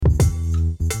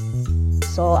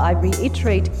So I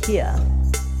reiterate here,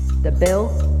 the bill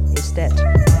is dead.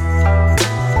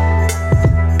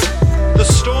 The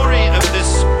story of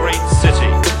this great city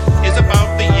is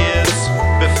about the years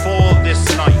before this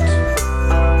night.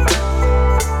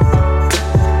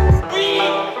 We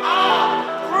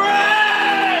are free!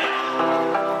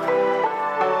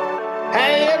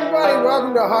 Hey everybody,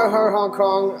 welcome to Ho Ho Hong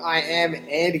Kong. I am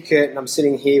Andy Curtin. I'm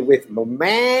sitting here with my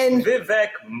man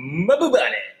Vivek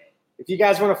Mabubane. If you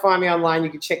guys want to find me online, you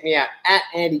can check me out at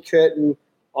Andy Curtin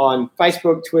on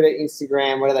Facebook, Twitter,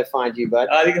 Instagram. Where do they find you, bud?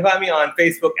 You can find me on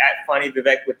Facebook at Funny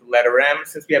Vivek with the letter M.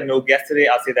 Since we have no guest today,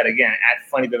 I'll say that again, at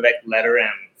Funny Vivek letter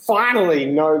M. Finally,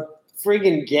 no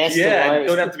friggin' guest. Yeah, you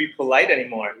don't have to be polite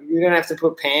anymore. You don't have to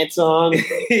put pants on. Yeah,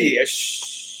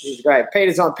 This is great.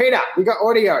 Peter's on. Peter, we got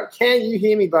audio. Can you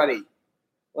hear me, buddy?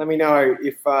 Let me know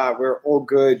if we're all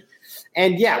good.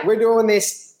 And yeah, we're doing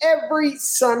this every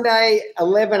Sunday,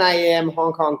 11 a.m.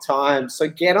 Hong Kong time. So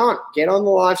get on the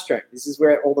live stream. This is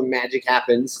where all the magic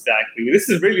happens. Exactly. This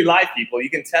is really live, people. You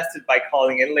can test it by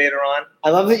calling in later on. I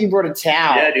love that you brought a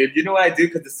towel. Yeah, dude. You know what I do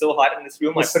because it's so hot in this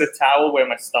room? I put a towel where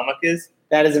my stomach is.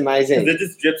 That is amazing. Because it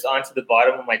just drips onto the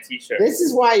bottom of my t-shirt. This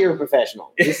is why you're a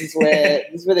professional. This is where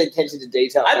the attention to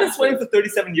detail. I've been sweating for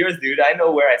 37 years, dude. I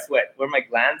know where I sweat. Where my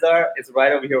glands are, it's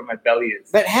right over here where my belly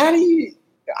is. But how do you?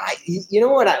 You know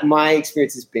what my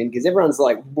experience has been? Because everyone's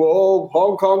like, whoa,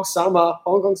 Hong Kong summer.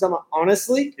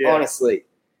 Honestly,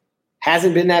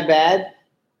 hasn't been that bad.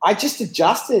 I just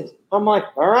adjusted. I'm like,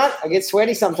 all right, I get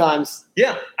sweaty sometimes.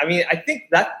 Yeah, I mean, I think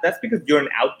that's because you're an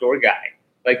outdoor guy.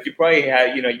 Like you probably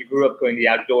have, you grew up going to the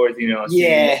outdoors,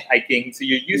 hiking, so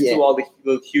you're used to all the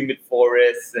little humid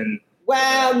forests and.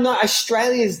 Well, no,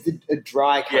 Australia's a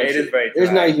dry country. Yeah, it is very dry.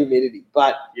 There's no humidity.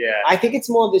 But yeah. I think it's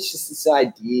more just this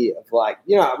idea of like,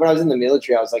 when I was in the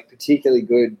military, I was like particularly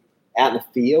good out in the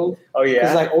field. Oh, yeah.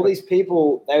 Because like all these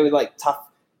people, they were like tough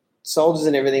soldiers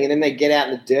and everything, and then they get out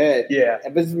in the dirt. Yeah.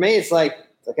 But for me, it's like,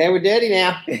 okay, we're dirty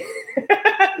now.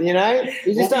 You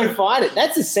just don't fight it.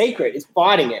 That's the secret, is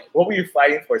fighting it. What were you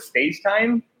fighting for? Stage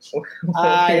time?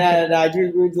 No.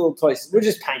 We were little toys. We're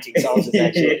just painting soldiers,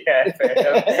 actually. Yeah, fair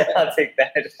enough. I'll take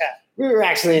that. We were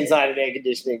actually inside of air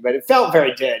conditioning, but it felt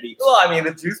very dirty. Well, I mean,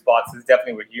 the juice boxes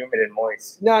definitely were humid and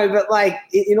moist. No, but like,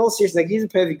 in all seriousness, like, here's a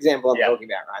perfect example I'm talking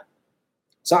about, right?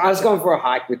 So I was going for a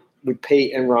hike with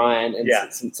Pete and Ryan and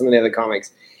some of the other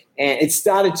comics, and it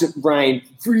started to rain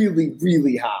really,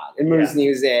 really hard. And Moose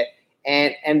was there.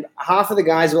 And half of the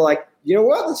guys were like, you know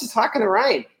what? Let's just hike in the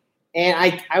rain.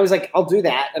 And I was like, I'll do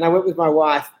that. And I went with my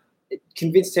wife,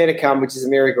 convinced her to come, which is a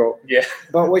miracle. Yeah.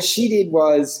 But what she did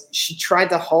was she tried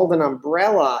to hold an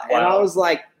umbrella. Wow. And I was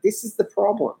like, this is the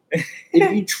problem. If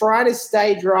you try to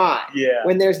stay dry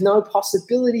when there's no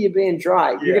possibility of being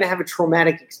dry, you're going to have a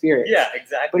traumatic experience. Yeah,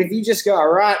 exactly. But if you just go,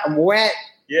 all right, I'm wet.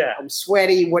 Yeah. I'm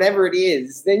sweaty, whatever it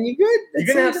is, then you're good. You're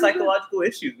going to have psychological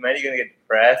issues, man. You're going to get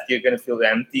depressed. You're going to feel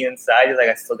empty inside. You're like,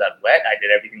 I still got wet. I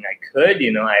did everything I could.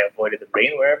 I avoided the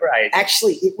rain wherever.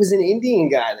 Actually, it was an Indian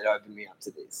guy that opened me up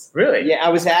to this. Really? Yeah,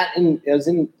 we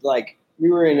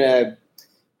were in a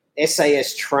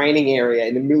SAS training area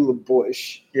in the middle of the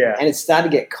bush. Yeah. And it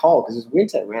started to get cold because it was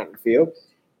winter around the field.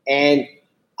 And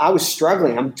I was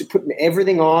struggling. I'm putting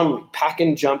everything on,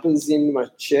 packing jumpers in my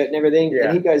shirt and everything. Yeah.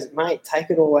 And he goes, mate, take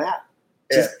it all out.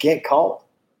 Just get cold.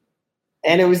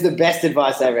 And it was the best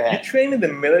advice I ever had. You trained in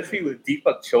the military with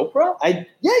Deepak Chopra?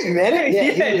 You met him?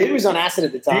 Yeah, he was on acid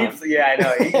at the time. I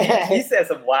know. He said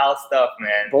some wild stuff,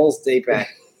 man. Balls Deepak.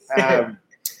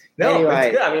 No, anyway.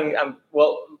 It's good. I mean,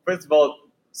 first of all,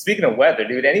 speaking of weather,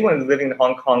 dude, anyone living in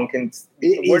Hong Kong can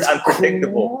the word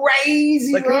unpredictable.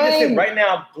 Crazy like rain. Right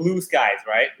now, blue skies,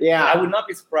 right? Yeah. I would not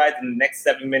be surprised in the next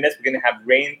 7 minutes we're gonna have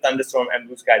rain, thunderstorm, and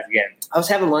blue skies again. I was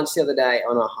having lunch the other day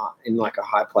in a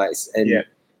high place, and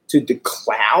dude, the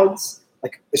clouds,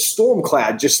 like a storm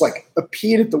cloud, just like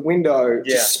appeared at the window,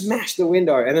 just smashed the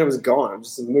window, and then it was gone. I'm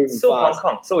just moving fast. Hong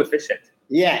Kong, so efficient.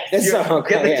 Yeah, that's so Hong Kong.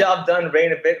 Get the job done,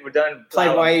 rain a bit, we're done.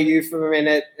 Play by you for a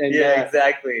minute. And,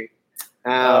 exactly.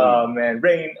 Oh man,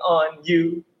 rain on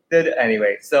you.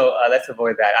 Anyway, so let's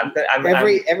avoid that.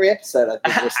 Every episode, I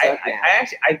think we're stuck now.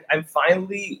 I'm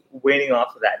finally waning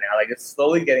off of that now. Like it's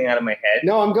slowly getting out of my head.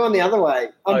 No, I'm going the other way.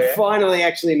 I'm finally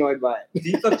actually annoyed by it.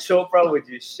 Deepak Chopra, would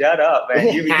you shut up, man?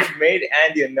 You just made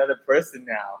Andy another person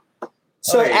now.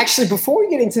 So actually, before we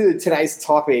get into today's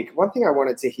topic, one thing I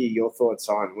wanted to hear your thoughts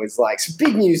on was some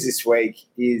big news this week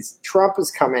is Trump has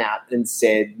come out and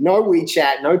said no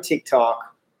WeChat, no TikTok.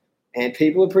 And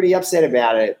people are pretty upset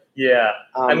about it. Yeah.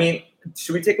 I mean,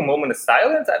 should we take a moment of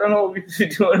silence? I don't know what we should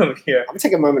be doing over here. I'm going to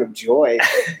take a moment of joy.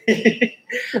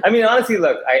 I mean, honestly,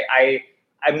 look,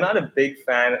 I'm not a big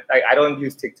fan. I don't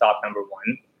use TikTok, number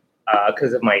one.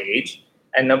 because of my age.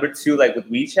 And number two, like with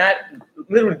WeChat,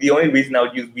 literally the only reason I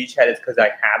would use WeChat is because I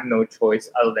have no choice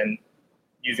other than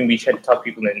using WeChat to talk to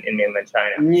people in mainland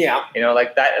China. Yeah. You know,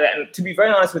 like that. And to be very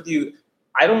honest with you,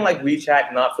 I don't like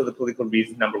WeChat not for the political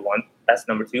reasons, number one. That's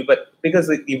number two. But because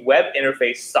like, the web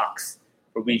interface sucks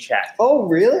for WeChat. Oh,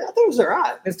 really? I thought it was all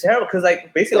right. It's terrible because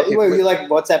like basically... Wait, you like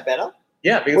WhatsApp better?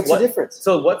 Yeah. Because what's the difference?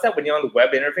 So WhatsApp, when you're on the web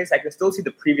interface, I can still see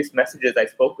the previous messages I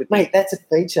spoke with. Mate, that's a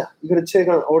feature. You got to turn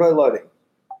on auto loading.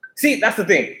 See, that's the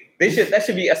thing. That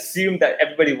should be assumed that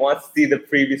everybody wants to see the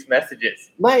previous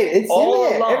messages. Mate, it's all in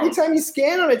there. along. Every time you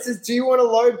scan on it, it says, do you want to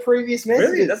load previous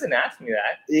messages? Really? It doesn't ask me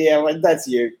that. Yeah, well, that's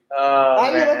you.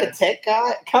 Aren't you like a tech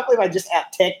guy? I can't believe I just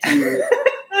out-teched you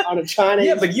on a Chinese.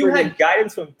 Yeah, but you had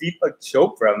guidance from Deepak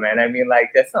Chopra, man. I mean,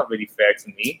 like, that's not really fair to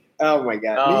me. Oh, my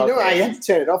God. You know, I had to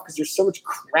turn it off because there's so much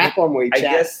crap on WeChat. I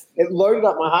guess. It loaded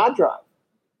up my hard drive.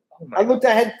 Oh I looked,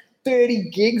 I had 30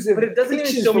 gigs of But it doesn't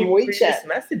even show me previous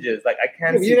messages. Like, I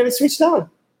can't see. You never switched on.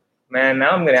 Man,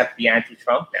 now I'm going to have to be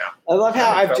anti-Trump now. I love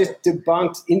how I've just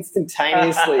debunked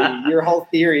instantaneously your whole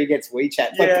theory against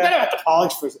WeChat. Like, forget about the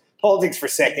politics for a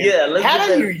second. Yeah, how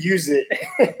do you use it?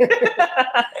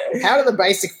 How do the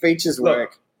basic features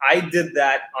work? I did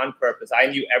that on purpose. I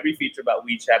knew every feature about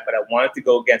WeChat, but I wanted to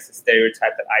go against the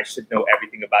stereotype that I should know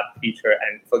everything about the feature.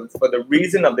 And for the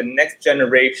reason of the next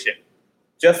generation,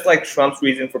 just like Trump's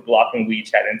reason for blocking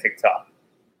WeChat and TikTok,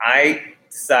 I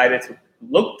decided to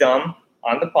look dumb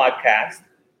on the podcast,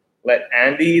 let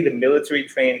Andy, the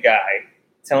military-trained guy,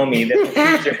 tell me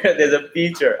there's a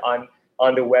feature on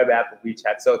the web app of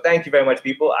WeChat. So thank you very much,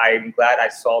 people. I'm glad I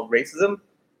solved racism.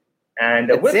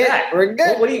 And with that, we're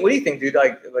good. What do you think, dude?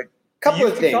 Like, couple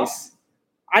of things.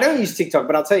 I don't use TikTok,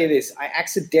 but I'll tell you this. I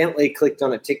accidentally clicked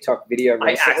on a TikTok video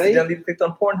recently. I accidentally clicked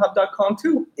on Pornhub.com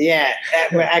too. Yeah,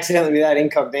 accidentally without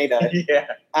incognito. Yeah.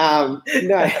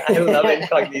 No. I love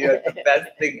incognito. It's the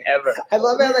best thing ever. I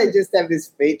love how they just have this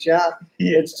feature.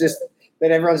 Yeah. It's just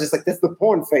that everyone's just like, that's the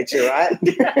porn feature, right?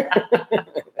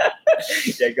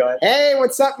 Yeah, go ahead. Hey,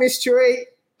 what's up, Miss Chewy?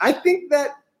 I think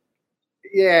that,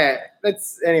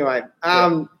 anyway.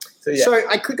 So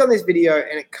I click on this video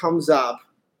and it comes up.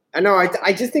 I know.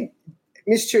 I just think,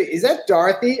 Miss Chewy, is that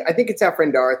Dorothy? I think it's our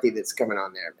friend Dorothy that's coming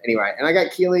on there. Anyway, and I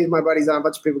got Keely, my buddies on, a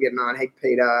bunch of people getting on. Hey,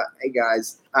 Peter. Hey,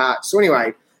 guys. So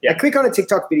anyway, I click on a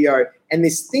TikTok video and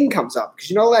this thing comes up because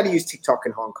you're not allowed to use TikTok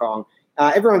in Hong Kong.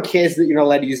 Everyone cares that you're not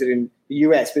allowed to use it in the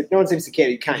US, but no one seems to care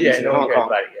that you can't use it in Hong Kong.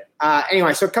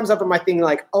 Anyway, so it comes up on my thing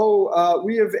like,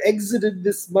 we have exited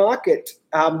this market,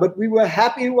 but we were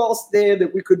happy whilst there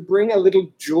that we could bring a little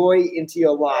joy into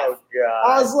your life. Oh,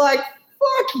 God. I was like,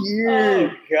 fuck you.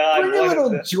 Oh, God. Bring a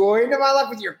little joy into my life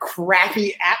with your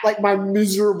crappy app, like my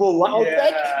miserable life.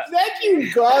 Yeah. Thank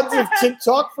you, gods of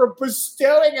TikTok, for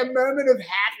bestowing a moment of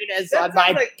happiness on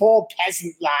my poor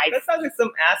peasant life. That sounds like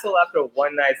some asshole after a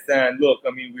one-night stand. Look,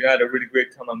 I mean, we had a really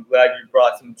great time. I'm glad you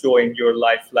brought some joy in your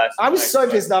life last night. I was so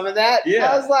pissed off at that.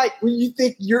 Yeah. I was like, well, you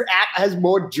think your app has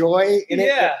more joy in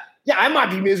it? Yeah, I might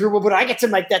be miserable, but I get to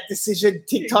make that decision.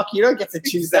 TikTok, you don't get to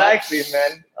choose that. Exactly,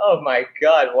 man. Oh, my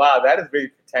God. Wow, that is very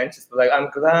pretentious. But, like,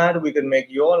 I'm glad we could make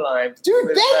your life.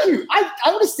 Dude, thank you. I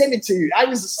would have sent it to you. I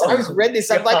was read this.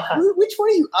 I'm like, which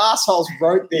one of you assholes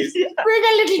wrote this? Bring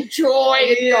a little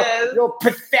joy in your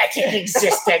pathetic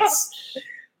existence.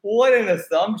 What an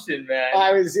assumption, man.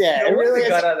 I was, it really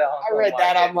is. I read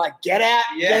that. I'm like, get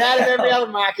out of every other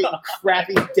market, you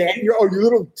crappy you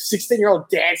little 16-year-old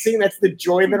dancing. That's the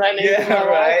joy that I need. Yeah,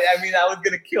 right. I mean, I was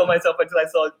gonna kill myself until I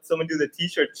saw someone do the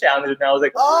T-shirt challenge, and I was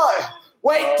like,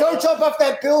 don't jump off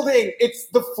that building. It's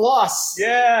the floss.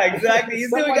 Yeah, exactly. He's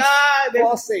doing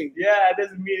flossing. Yeah,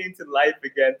 there's meaning to life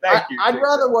again. Thank you. I'd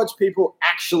rather watch people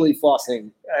actually flossing.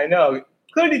 I know.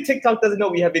 Clearly, TikTok doesn't know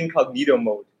we have incognito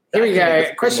mode. Here we go.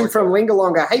 Question from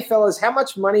Lingalonga. Hey, fellas, how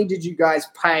much money did you guys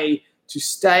pay to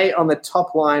stay on the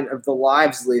top line of the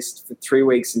lives list for 3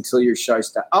 weeks until your show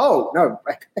starts? Oh, no.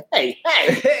 Hey.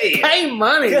 Pay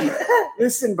money.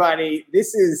 Listen, buddy,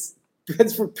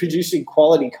 that's for producing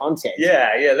quality content.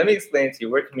 Yeah. Let me explain to you.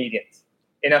 We're comedians.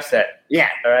 Enough said. Yeah.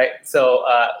 All right. So,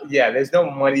 there's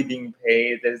no money being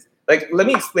paid. Let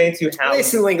me explain to you how.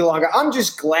 Listen, Lingalonga, I'm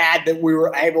just glad that we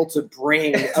were able to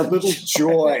bring a little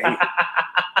joy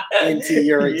into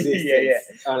your existence. Yeah.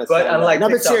 Honestly. But unlike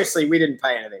TikTok, but seriously, we didn't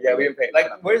pay anything. Yeah, we didn't pay. Like,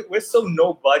 we're so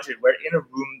no budget. We're in a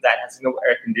room that has no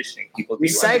air conditioning. We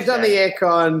saved on the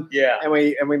aircon. Yeah. And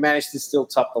we managed to still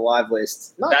top the live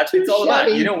list. That's what it's all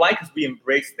about. You know why? Because we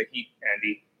embraced the heat,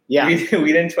 Andy. Yeah. We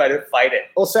didn't try to fight it.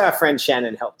 Also, our friend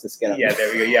Shannon helped us get up. Yeah,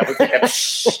 there we go. Yeah, we'll take that.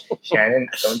 Shannon,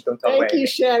 don't talk about it. Thank you,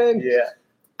 Shannon. Yeah.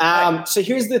 So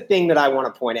here's the thing that I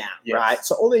want to point out, right?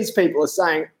 So all these people are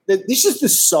saying that this is the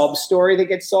sob story that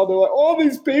gets sold. They're like, all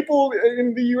these people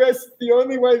in the US, the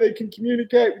only way they can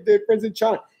communicate with their friends in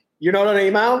China. You're not on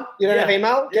email? You don't have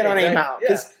email? Get on email.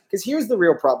 Because here's the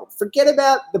real problem. Forget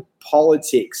about the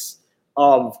politics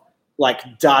of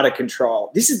like data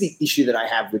control. This is the issue that I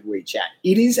have with WeChat.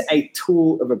 It is a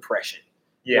tool of oppression,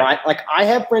 right? Like I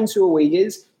have friends who are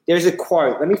Uyghurs. There's a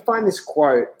quote. Let me find this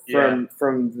quote from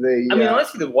the... I mean,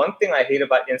 honestly, the one thing I hate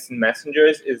about instant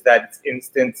messengers is that it's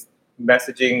instant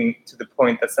messaging to the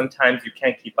point that sometimes you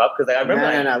can't keep up. Because I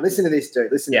remember... No. Listen to this,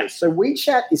 dude. Listen to this. So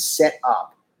WeChat is set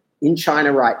up in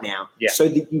China right now so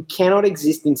that you cannot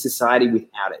exist in society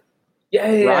without it.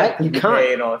 Right? You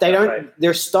can't. They don't. Right.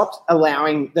 They're stopped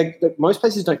allowing. Most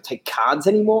places don't take cards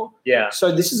anymore.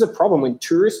 So this is a problem when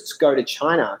tourists go to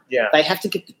China. They have to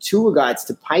get the tour guides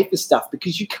to pay for stuff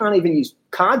because you can't even use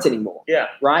cards anymore.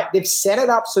 Right. They've set it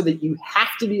up so that you have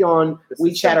to be on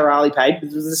WeChat or Alipay.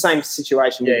 It was the same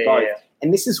situation with both.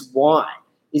 And this is why.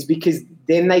 Is because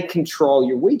then they control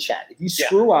your WeChat. If you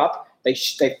screw up, they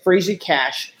freeze your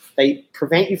cash. They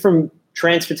prevent you from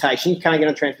transportation. You can't get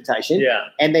on transportation.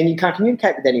 And then you can't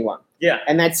communicate with anyone.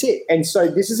 And that's it. And so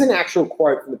this is an actual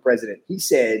quote from the president. He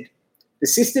said, "The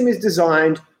system is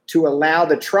designed to allow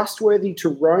the trustworthy to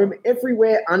roam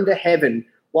everywhere under heaven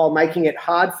while making it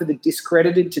hard for the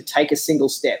discredited to take a single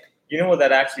step." You know what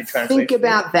that actually translates Think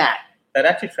about that. That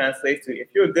actually translates to, if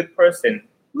you're a good person,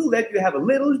 we'll let you have a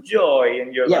little joy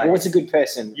in your life. Yeah, well, what's a good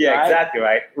person? Right? Exactly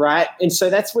right. Right? And so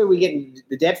that's where we get into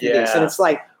the depth of this. And it's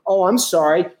like, oh, I'm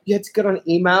sorry, you had to get on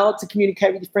email to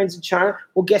communicate with your friends in China.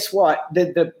 Well, guess what?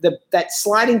 That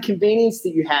slight inconvenience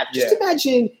that you have, just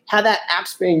imagine how that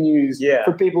app's being used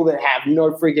for people that have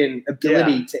no friggin'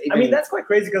 ability to even... I mean, that's quite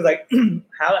crazy because, like,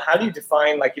 how do you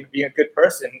define, like, being a good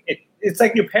person? It's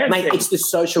like your parents... Mate, it's the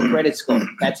social credit score.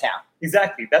 That's how.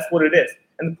 Exactly. That's what it is.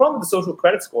 And the problem with the social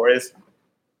credit score is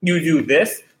you do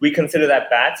this, we consider that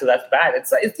bad, so that's bad.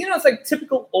 It's like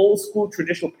typical old school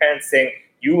traditional parents saying,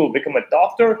 you will become a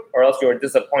doctor or else you're a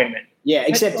disappointment. Yeah,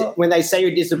 except when they say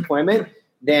you're a disappointment,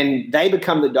 then they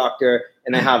become the doctor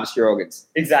and they harvest your organs.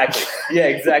 Exactly. Yeah,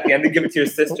 exactly. And they give it to your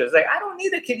sister. It's like, I don't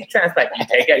need a kidney transplant. You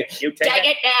take it. You take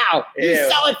it now. You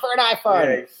sell it for an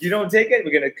iPhone. Yeah. You don't take it,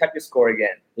 we're going to cut your score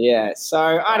again. Yeah,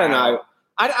 so I don't know.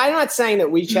 I'm not saying that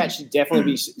WeChat should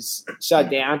definitely be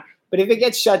shut down. But if it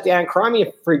gets shut down, cry me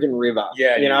a friggin' river.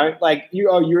 Yeah, you know, like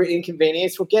you're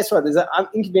inconvenienced. Well, guess what? There's an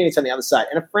inconvenience on the other side.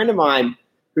 And a friend of mine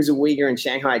who's a Uyghur in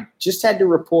Shanghai just had to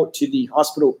report to the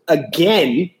hospital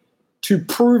again to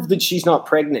prove that she's not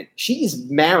pregnant. She is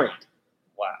married.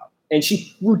 Wow. And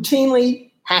she routinely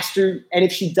has to, and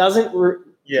if she doesn't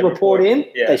report in,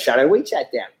 they shut her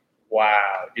WeChat down.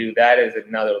 Wow, dude, that is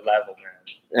another level, man.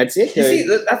 That's it. You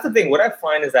see, that's the thing. What I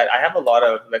find is that I have a lot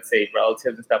of, let's say,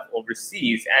 relatives and stuff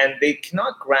overseas, and they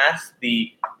cannot grasp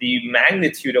the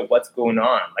magnitude of what's going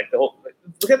on. Like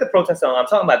look at the protests. I'm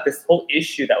talking about this whole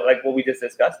issue that, like, what we just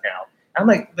discussed now. I'm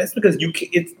like, that's because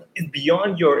it's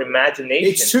beyond your imagination.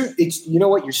 It's true. You know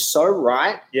what? You're so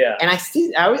right. Yeah. And I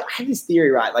have this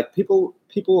theory, right? Like people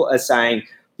are saying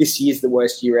this year's the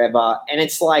worst year ever, and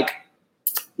it's like,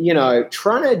 you know,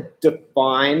 trying to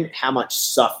define how much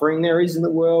suffering there is in the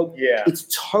world, it's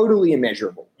totally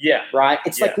immeasurable. Yeah. Right?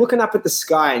 It's like looking up at the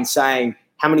sky and saying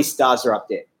how many stars are up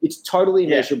there. It's totally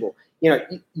immeasurable. You know,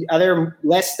 are there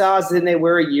less stars than there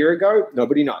were a year ago?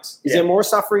 Nobody knows. Is there more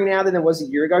suffering now than there was a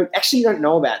year ago? Actually, you don't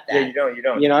know about that. Yeah, you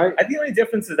don't. You know? I think the only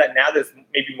difference is that now there's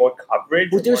maybe more coverage.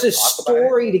 Well, there's a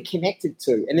story to connect it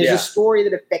to, and there's a story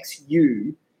that affects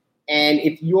you. And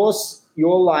if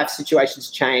your life situations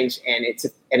change and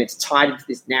it's tied into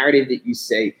this narrative that you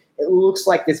see, it looks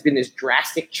like there's been this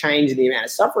drastic change in the amount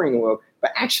of suffering in the world,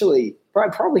 but actually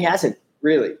probably hasn't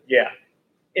really. Yeah.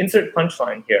 Insert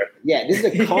punchline here. Yeah, this is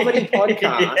a comedy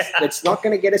podcast that's not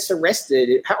going to get us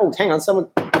arrested. Oh, hang on,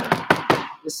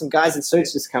 there's some guys in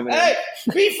suits just coming in. Hey,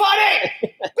 be funny!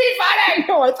 Be funny!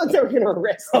 No, I thought they were going to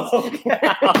arrest us. Oh,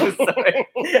 I'm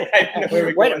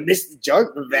sorry. Wait, I missed the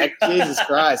joke from that. Jesus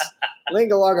Christ.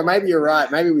 Lingalonga, maybe you're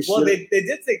right. Maybe we should. Well, they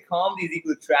did say comedy is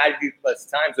equal to tragedy plus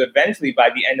time. So eventually, by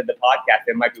the end of the podcast,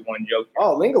 there might be one joke.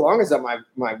 Oh, Lingalonga's on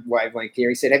my wavelength here.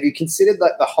 He said, have you considered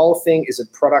that the whole thing is a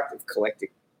product of collective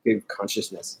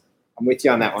consciousness? I'm with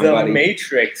you on that one, the buddy.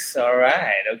 Matrix. All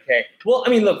right. Okay. Well, I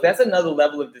mean, look, that's another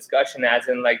level of discussion, as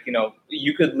in, like, you know,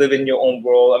 you could live in your own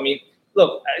world. I mean,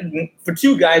 look, for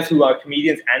two guys who are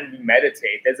comedians and we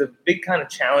meditate, there's a big kind of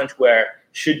challenge where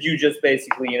should you just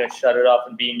basically, you know, shut it up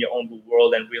and be in your own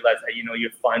world and realize that, you know,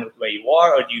 you're fine with where you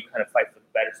are, or do you kind of fight for the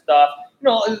better stuff? You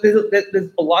know,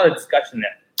 there's a lot of discussion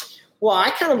there. Well, I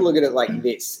kind of look at it like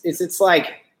this. It's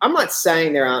like, I'm not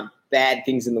saying there aren't bad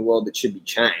things in the world that should be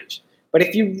changed. But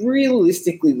if you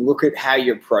realistically look at how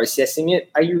you're processing it,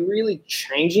 are you really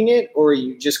changing it, or are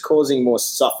you just causing more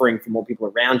suffering for more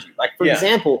people around you? Like, for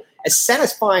example, as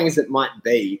satisfying as it might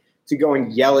be to go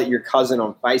and yell at your cousin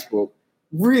on Facebook,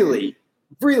 really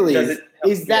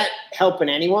is that helping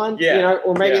anyone? Yeah. You know,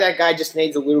 or maybe that guy just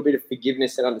needs a little bit of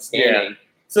forgiveness and understanding. Yeah.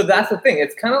 So that's the thing.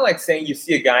 It's kind of like saying you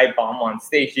see a guy bomb on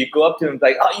stage. You go up to him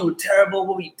like, "Oh, you were terrible.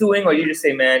 What were you doing?" Or you just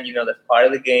say, "Man, you know, that's part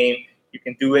of the game. You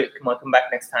can do it. Come on, come back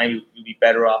next time. You'll be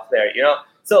better off there." You know.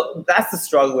 So that's the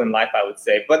struggle in life, I would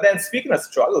say. But then speaking of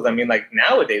struggles, I mean, like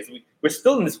nowadays we're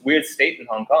still in this weird state in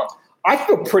Hong Kong. I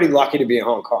feel pretty lucky to be in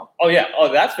Hong Kong. Oh yeah.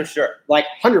 Oh, that's for sure. Like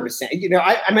 100%. You know,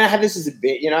 I mean, I have this as a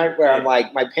bit, you know, where I'm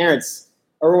like, my parents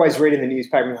are always reading the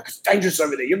newspaper and like, it's dangerous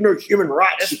over there. You have no human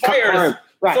rights. There's fires.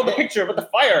 Right. Saw the picture about the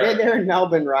fire. They're in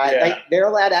Melbourne, right? Yeah. They're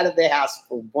allowed out of their house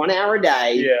for 1 hour a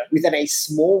day within a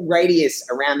small radius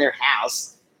around their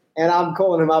house. And I'm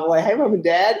calling them up like, "Hey, Mom and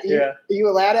Dad, are you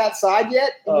allowed outside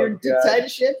yet in your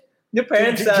dictatorship?" Your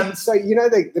parents, So, you know,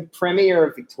 the Premier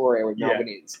of Victoria, where Melbourne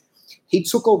is, he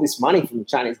took all this money from the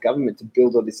Chinese government to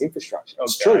build all this infrastructure.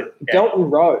 It's true. Yeah.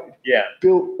 Belton Road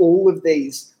built all of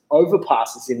these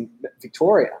overpasses in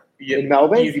Victoria. In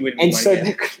Melbourne, and so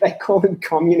they call him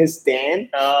Communist Dan.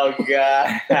 Oh God!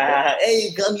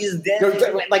 Hey, Communist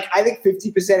Dan! Like, I think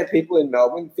 50% of people in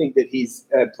Melbourne think that he's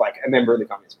like a member of the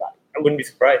Communist Party. I wouldn't be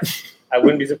surprised.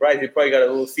 He probably got a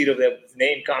little seat over there with his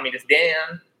name, Communist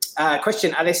Dan.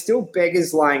 Question: are there still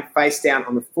beggars lying face down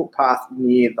on the footpath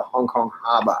near the Hong Kong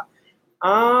harbour?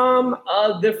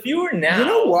 They're fewer now. You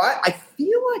know what? I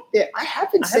feel like I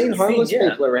haven't seen homeless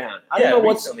people around. I don't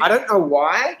know I don't know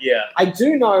why. Yeah. I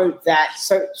do know that.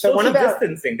 So one of our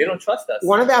distancing. They don't trust us.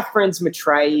 One of our friends,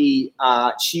 Maitreyi,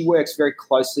 she works very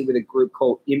closely with a group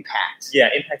called Impact. Yeah,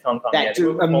 Impact Hong Kong. That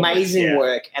do amazing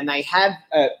work, and they have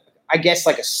I guess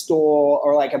like a store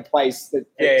or like a place that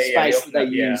space that they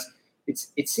use.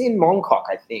 It's in Mongkok,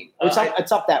 I think.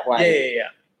 It's up that way. Yeah.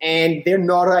 And they're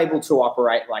not able to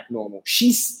operate like normal.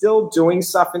 She's still doing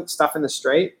stuff in the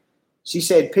street. She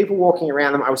said, people walking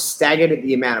around them, I was staggered at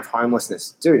the amount of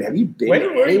homelessness. Dude, have you been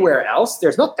anywhere else?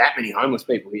 There's not that many homeless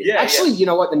people here. Actually, you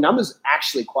know what? The number's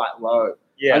actually quite low.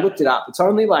 Yeah. I looked it up. It's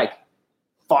only like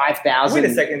 5,000. Wait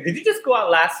a second. Did you just go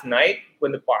out last night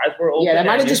when the bars were open? Yeah, there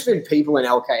might have just been people in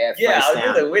LKF. Yeah,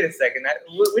 I was like, wait a second.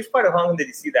 Which part of Hong Kong did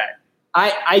you see that?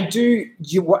 I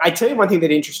tell you one thing that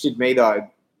interested me, though,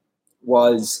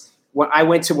 was when I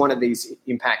went to one of these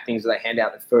Impact things where they hand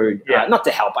out the food. Not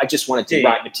to help. I just wanted to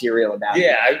write material about it.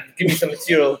 Yeah, give me some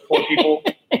material, poor people.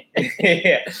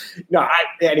 No,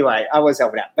 anyway, I was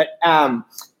helping out. But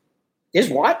there's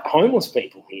white homeless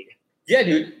people here. Yeah,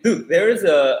 dude, there is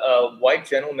a white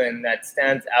gentleman that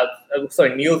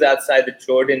kneels outside the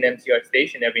Jordan MTR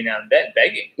station every now and then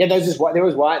begging. Yeah, there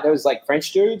was like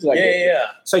French dudes. Like,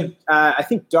 So I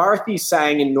think Dorothy's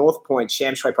saying in North Point,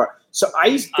 Sham Shui Park. So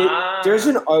there's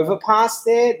an overpass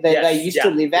there that they used to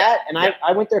live at, and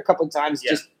I went there a couple of times.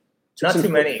 Just took not some too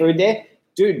many food there,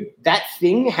 dude. That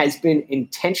thing has been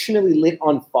intentionally lit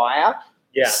on fire.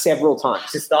 Several times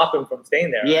to stop them from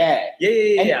staying there.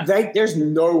 Yeah. There's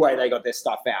no way they got their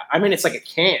stuff out. I mean, it's like a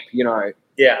camp, you know.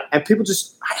 Yeah. And people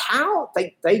just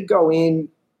they go in,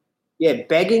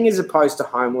 begging as opposed to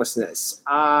homelessness.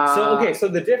 So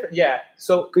the difference,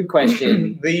 So good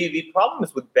question. the problem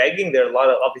is with begging. There are a lot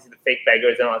of obviously the fake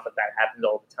beggars and all that stuff that happens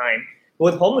all the time.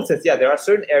 With homelessness, there are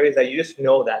certain areas that you just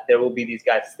know that there will be these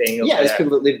guys staying over there. Yeah, there's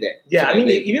people that live there. Yeah, I mean,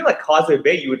 even like Causeway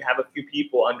Bay, you would have a few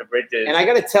people under bridges. And I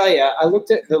got to tell you, I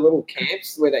looked at the little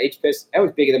camps where each person, that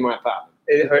was bigger than my apartment.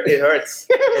 It hurts.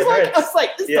 I was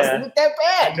like, this doesn't look that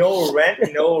bad. No rent,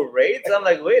 no rates. I'm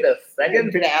like, wait a second.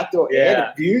 A bit of outdoor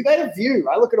air. They had a view.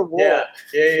 I look at a wall. Yeah.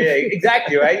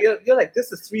 Exactly, right? You're like,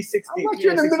 this is 360. I'm like,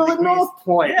 you're in the middle of North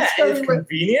Point. Yeah, it's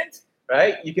convenient.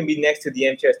 Right? You can be next to the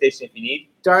MTR station if you need.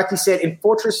 Dorothy said, in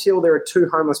Fortress Hill, there are 2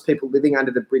 homeless people living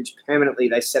under the bridge permanently.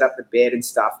 They set up the bed and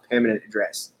stuff, permanent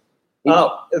address. There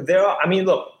are. I mean,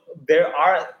 look, there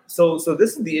are. So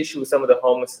this is the issue with some of the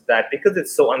homeless is that because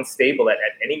it's so unstable that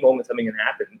at any moment something can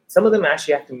happen, some of them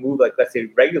actually have to move, like, let's say,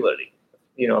 regularly,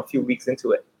 a few weeks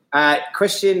into it.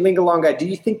 Christian Lingalonga, do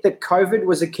you think that COVID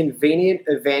was a convenient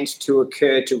event to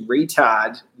occur to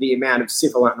retard the amount of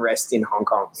civil unrest in Hong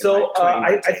Kong? So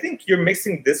I think you're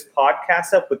mixing this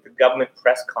podcast up with the government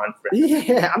press conference.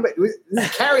 Yeah, this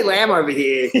is Carrie Lam over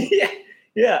here.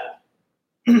 Yeah.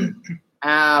 It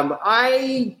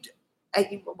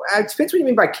depends what you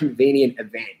mean by convenient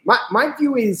event. My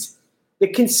view is the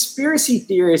conspiracy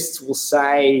theorists will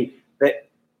say that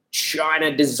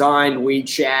China designed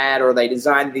WeChat or they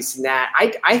designed this and that.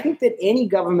 I think that any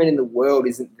government in the world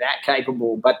isn't that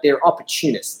capable, but they're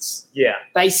opportunists. Yeah.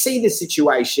 They see the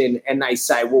situation and they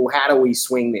say, well, how do we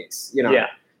swing this? You know? Yeah.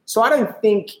 So I don't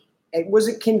think was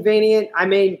it convenient? I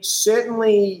mean,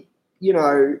 certainly, you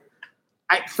know,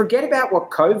 I forget about what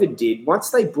COVID did. Once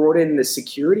they brought in the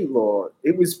security law,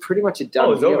 it was pretty much a done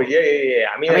Oh, it's deal. over. Yeah.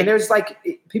 I mean, there's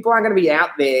people aren't going to be out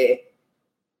there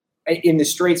in the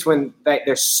streets when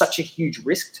there's such a huge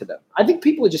risk to them. I think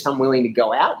people are just unwilling to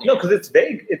go out now. no, because it's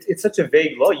vague. It's such a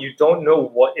vague law. You don't know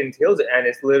what entails it, and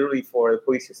it's literally for the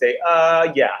police to say,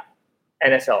 yeah,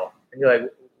 NSL, and you're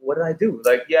like, what did I do?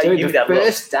 Like, yeah, Dude, you give me the that look.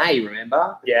 first day,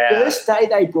 remember? Yeah. First day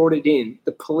they brought it in,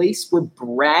 the police were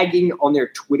bragging on their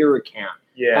Twitter account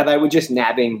Yeah. how they were just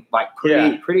nabbing like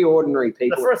pretty ordinary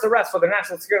people. The first arrest for the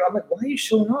national security. I'm like, why are you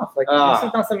showing off? Like, Ah. this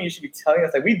is not something you should be telling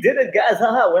us. Like, we did it, guys.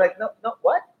 Haha. We're like, no,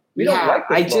 what? We don't like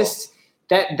this I law. just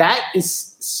that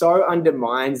is so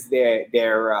undermines their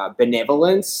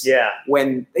benevolence. Yeah.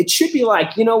 When it should be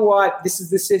like, you know what, this is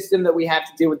the system that we have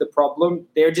to deal with the problem.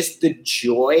 They're just the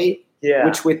joy Yeah.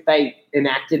 which with they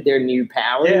enacted their new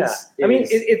powers. Yeah. I mean,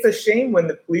 it's a shame when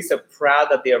the police are proud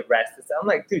that they arrested. I'm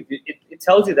like, dude, it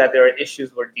tells you that there are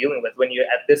issues we're dealing with when you're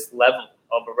at this level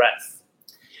of arrest.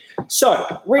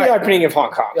 So, reopening of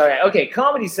Hong Kong. All right, okay,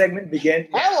 comedy segment begin.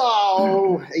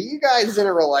 Hello. Are you guys in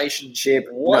a relationship?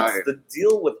 What's No. the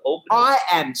deal with opening? I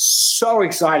am so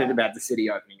excited about the city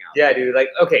opening up. Yeah, dude. Like,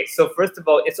 okay, so first of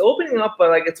all, it's opening up, but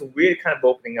like it's a weird kind of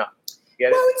opening up. You get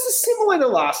it? Well, it's similar to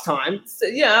last time. So,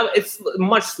 yeah, it's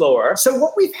much slower. So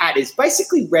what we've had is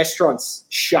basically restaurants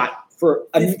shut for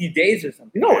 50 days or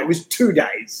something. no, it was 2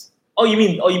 days. Oh, you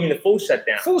mean the full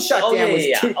shutdown? Full shutdown yeah, was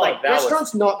yeah. 2 Oh, like that was-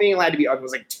 restaurants not being allowed to be open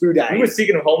was like 2 days. We were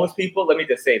speaking of homeless people. Let me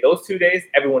just say, those 2 days,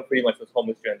 everyone pretty much was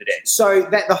homeless during the day. So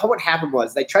what happened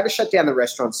was they tried to shut down the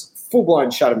restaurants, full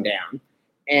blown shut them down,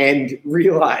 and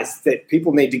realized that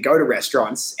people need to go to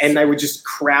restaurants, and they were just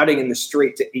crowding in the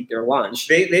street to eat their lunch.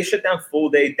 They shut down full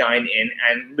day dine in,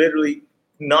 and literally,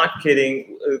 not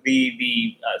kidding,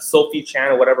 the Sophie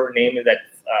Chan or whatever her name is, that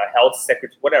health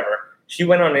secretary, whatever. She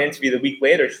went on an interview the week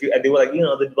later. And they were like,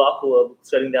 the debacle of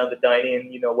shutting down the dine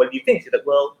in. What do you think? She's like,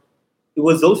 well, it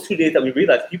was those 2 days that we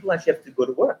realized people actually have to go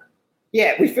to work.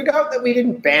 Yeah, we forgot that we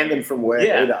didn't ban them from work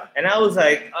either. And I was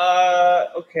like,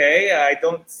 okay, I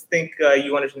don't think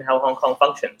you understand how Hong Kong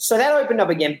functions. So that opened up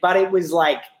again, but it was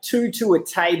like 2 to a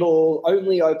table,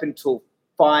 only open till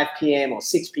 5 p.m. or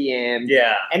 6 p.m.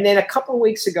 Yeah. And then a couple of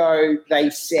weeks ago,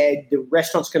 they said the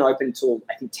restaurants can open until,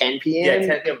 I think, 10 p.m. Yeah,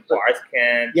 10 p.m. bars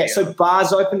can. Yeah, so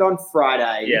bars opened on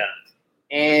Friday. Yeah.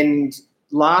 And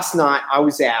last night I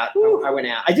was out. Woo. I went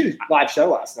out. I did a live show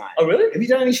last night. Oh, really? Have you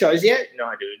done any shows yet? No,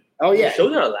 dude. Oh, yeah.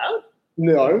 Shows are allowed?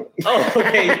 No. Oh,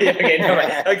 okay. Yeah, okay, no,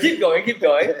 right. Keep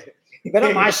going. They're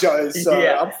not my shows, so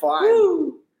Yeah. I'm fine.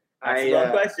 Woo. That's a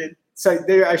long question. So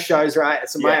there are shows, right?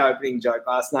 So my Yeah. opening joke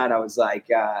last night, I was like,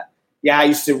 I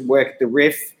used to work at the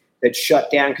Riff that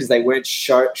shut down because they weren't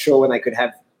sure when they could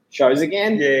have shows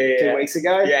again. Yeah. 2 weeks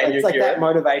ago. Yeah, It's like that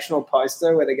motivational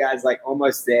poster where the guy's like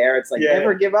almost there. It's like, Yeah.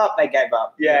 never give up. They gave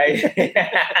up. Yeah.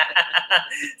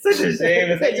 Such a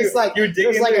shame. It's They're like just like, you're it was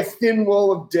digging like a through- thin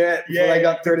wall of dirt before they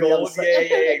got through to the other gold. side.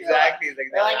 Yeah, exactly. It's like,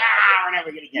 They're like, we're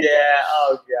never going to get yeah.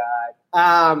 Oh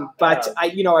god. But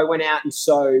I went out, and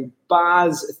so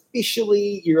bars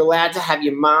officially you're allowed to have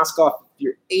your mask off if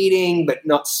you're eating, but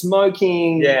not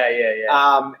smoking.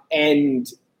 Yeah.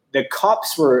 And the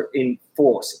cops were in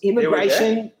force.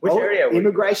 Immigration. Which area?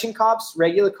 Immigration cops,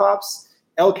 regular cops,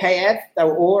 LKF. They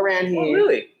were all around here. Oh,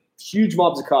 really? Huge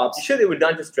mobs of cops. You sure they were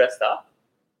done just dressed up?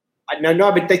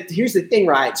 No, but here's the thing,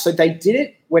 right? So they did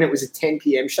it when it was a 10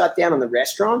 p.m. shutdown on the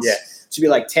restaurants. Yes. To be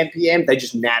like 10 p.m., they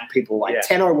just nabbed people like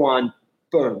Yeah. 10:01,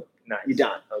 boom, Nice. you're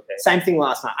done. Okay. Same thing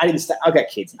last night. I didn't stay. I got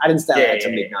kids. I didn't stay Yeah, there yeah,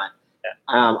 till yeah. midnight.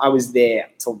 Yeah. I was there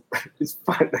till it's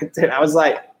fun. I was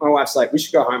like, my wife's like, we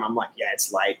should go home. I'm like, yeah,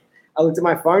 it's late. I looked at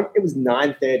my phone. It was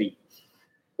 9:30.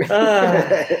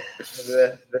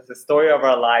 That's the story of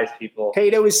our lives, people.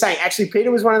 Peter was saying. Actually,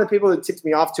 Peter was one of the people that tipped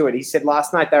me off to it. He said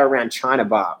last night they were around China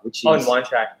Bar, which is In Wan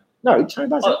Chai. no China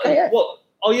Bar's okay.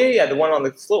 Yeah, the one on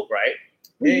the slope, right?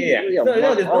 Yeah.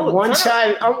 No, there's no One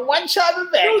China- China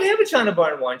event. No, they have a China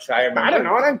bar in Wan Chai. I don't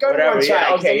know. I don't go to Whatever, One China.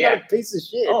 yeah, okay, I'm yeah. not a piece of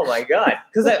shit. Oh my god!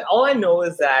 Because all I know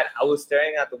is that I was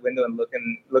staring out the window and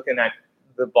looking at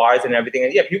the bars and everything,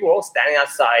 and yeah, people were all standing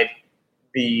outside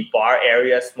the bar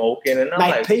area smoking, and I'm Mate,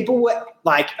 like, people were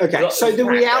like, okay. It's So the packed,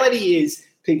 reality is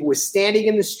People were standing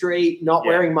in the street, not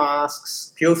Yeah. wearing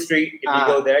masks. Peel Street, if you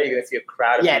go there, you're going to see a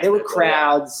crowd of Yeah, people there were that go, yeah.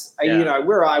 crowds. Yeah. You know,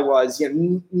 where I was,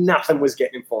 nothing was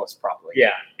getting enforced properly. Yeah,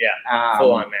 yeah.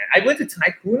 Full on, man. I went to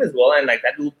Tycoon as well, and like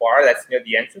that little bar that's near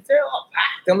the entrance there, all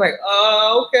packed. I'm like,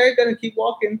 oh, okay, gonna keep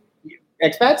walking.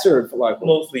 Expats or local?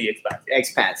 Mostly expats.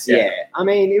 Expats, Yeah. yeah. I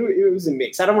mean, it was a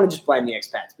mix. I don't want to just blame the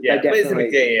expats, but Yeah, they but it's a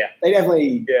mix. definitely, Yeah. they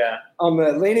definitely Yeah.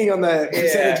 leaning on the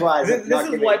percentage-wise. This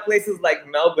is why places like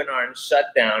Melbourne aren't shut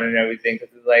down and everything,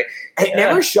 because it's like It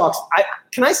never shocks.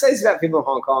 Can I say this about people in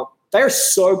Hong Kong? They are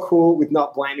so cool with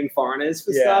not blaming foreigners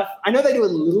for Yeah. stuff. I know they do a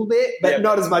little bit, but Yeah.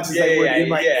 not as much as they would in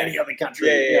like yeah. any other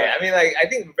country. Yeah. I mean, like, I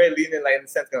think very lenient, like in the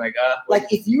sense, kind of like,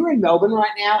 Like if you were in Melbourne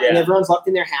right now and Yeah. everyone's locked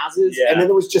in their houses, Yeah. and then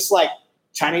there was just like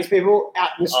Chinese people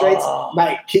out in the streets, Oh.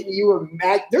 mate, can you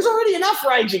imagine? There's already enough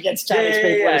rage against Chinese people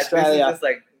in Australia. This is just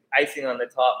like icing on the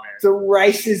top, man. The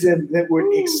racism that would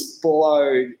Ooh.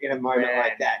 explode in a moment Man.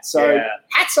 like that. So Yeah.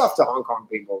 hats off to Hong Kong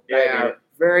people. They Yeah, are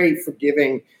very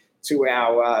forgiving to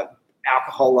our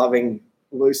alcohol-loving,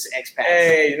 loose expats.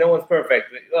 Hey, no one's perfect.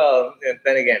 Well,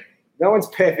 then again, No one's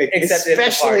perfect, except at the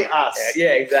especially party. us. Yeah,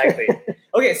 exactly.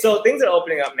 Okay, so things are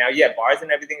opening up now. Yeah, bars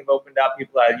and everything have opened up.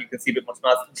 People are, you can see a bit more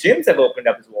smiles. Gyms have opened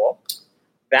up as well.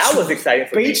 That was exciting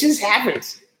for me. Beaches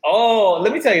haven't. Oh,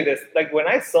 let me tell you this. Like when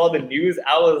I saw the news,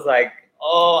 I was like,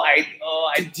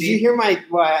 Did you hear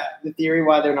the theory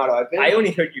why they're not open? I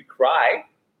only heard you cry.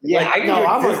 Yeah, Like, I no, heard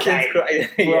I'm this okay. kid's cry.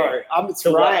 Bro, Yeah. it's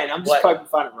So what- Ryan. I'm just what- poking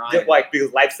fun at Ryan. Why?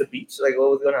 Because life's a beach? Like what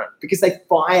was going on? Because they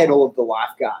fired all of the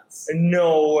lifeguards.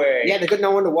 No way. Yeah, they've got no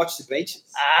one to watch the beaches.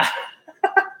 Ah.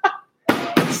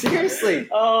 Seriously.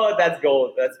 Oh, that's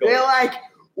gold. That's gold. They're like,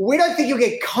 we don't think you'll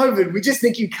get COVID. We just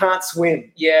think you can't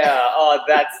swim. Yeah. Oh,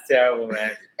 that's terrible,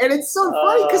 man. And it's so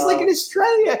funny because, like, in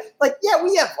Australia, like, yeah,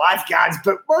 we have lifeguards,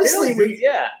 but mostly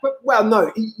Yeah.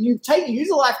 no, you use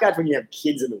a lifeguard when you have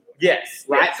kids in the water, Yes.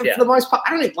 right? Yes, But yeah. for the most part, I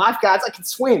don't need lifeguards. I can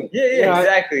swim. Yeah, you know?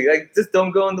 exactly. Like, just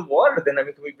don't go in the water. Then, I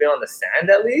mean, can we be on the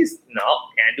sand at least? No,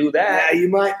 can't do that. Yeah, you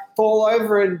might fall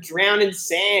over and drown in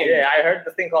sand. Yeah, I heard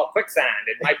the thing called quicksand.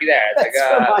 It might be there. It's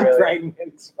That's like, what my really? brain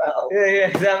went as well.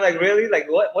 Yeah. So I'm like, really? Like,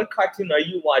 what cartoon are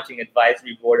you watching?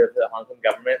 Advisory board of the Hong Kong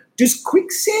government? Does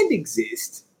quicksand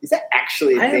exist? Is that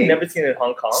actually a I have thing? never seen it in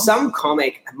Hong Kong. Some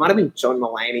comic, it might have been John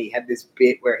Mulaney, had this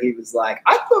bit where he was like,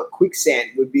 I thought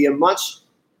quicksand would be a much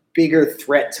bigger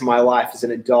threat to my life as an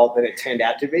adult than it turned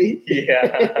out to be.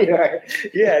 Yeah. You know,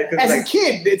 Yeah. 'cause as like, a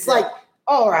kid, it's like,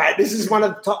 all right, this is one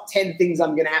of the top 10 things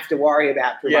I'm going to have to worry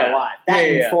about for my Yeah. life. That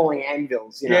Yeah. and falling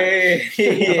anvils, you know.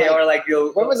 yeah. Or like,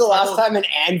 When was the last time an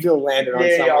anvil landed on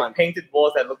or someone? painted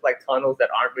walls that look like tunnels that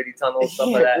aren't really tunnels, stuff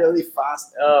Yeah, like that. really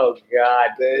fast Oh, God.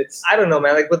 birds. I don't know,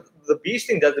 man. Like, but the beach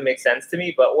thing doesn't make sense to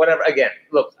me. But whatever. Again,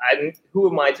 look, who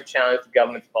am I to challenge the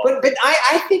government's policy? But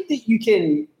I think that you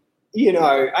can, you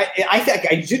know, I think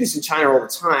I do this in China all the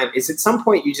time, is at some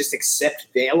point you just accept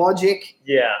their logic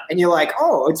Yeah, and you're like,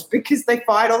 oh, it's because they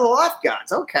fired all the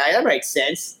lifeguards. Okay, that makes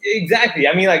sense. exactly.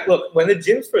 I mean, like, look, when the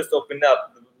gyms first opened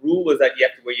up, the rule was that you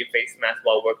have to wear your face mask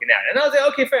while working out. And I was like,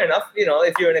 okay, fair enough. You know,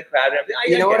 if you're in a crowd and everything.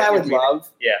 You know what I would love?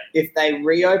 Yeah. If they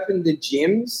reopened the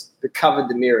gyms but covered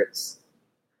the mirrors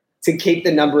to keep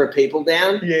the number of people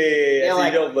down. Yeah. They're So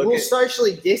like, you don't look we'll at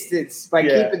socially distance by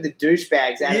Yeah. keeping the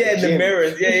douchebags out of the in the gym.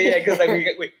 mirrors. Yeah. Because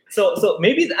like so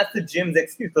maybe that's the gym's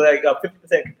excuse. So like 50%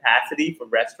 capacity for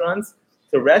restaurants.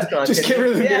 So restaurants Just get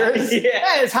rid of the mirrors. Yeah.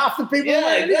 Yeah, it's half the people.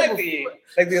 Yeah, in there. exactly.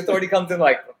 Like the authority comes in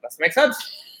like, this makes sense.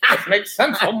 This makes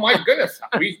sense. Oh my goodness.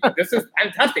 This is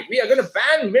fantastic. We are going to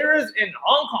ban mirrors in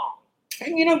Hong Kong.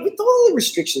 And you know, with all the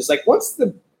restrictions, like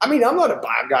I'm not a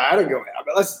bar guy. I don't go out,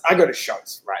 but I go to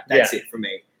shows, right? That's it for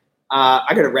me.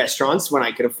 I go to restaurants when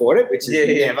I can afford it, which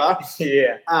is never.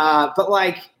 Yeah. But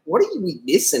like, what are we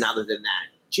missing other than that?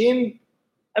 Gym,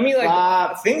 I mean,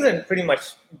 like, things are pretty much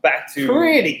back to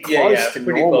pretty close to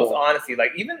pretty normal. close, honestly.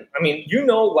 Like, even, I mean,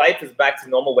 life is back to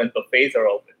normal when buffets are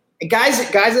open. Guys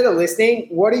that are listening,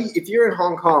 if you're in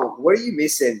Hong Kong, what are you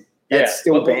missing? That's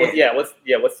still banned.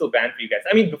 What's still banned for you guys?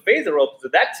 I mean, buffets are open, so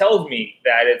that tells me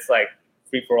that it's like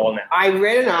free for all now. I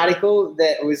read an article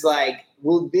that was like,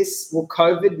 will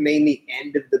COVID mean the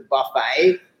end of the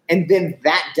buffet? And then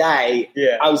that day,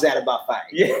 I was at a buffet.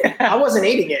 Yeah. I wasn't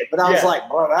eating it, but I was like,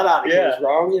 bro, that article was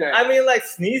wrong. You know. I mean, like,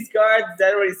 sneeze guards,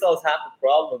 that already solves half the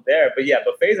problem there. But yeah,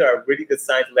 buffets are a really good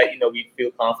sign to let you know we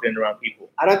feel confident around people.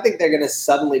 I don't think they're going to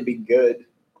suddenly be good.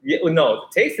 Yeah, well, no,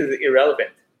 the taste is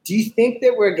irrelevant. Do you think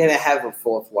that we're going to have a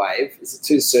fourth wave? Is it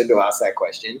too soon to ask that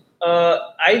question?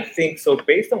 I think so.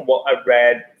 Based on what I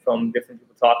read from different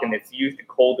people talking, it's used to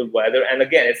colder weather. And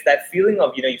again, it's that feeling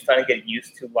of, you're starting to get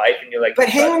used to life and you're like... But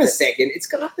hang on a second. It's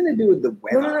got nothing to do with the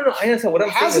weather. No. I understand what I'm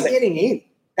How's saying. it getting in?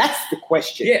 That's the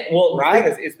question. Yeah, well, right?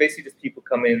 The thing is, it's basically just people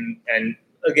come in and,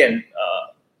 again,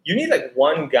 you need like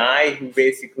one guy who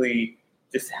basically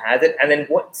just has it. And then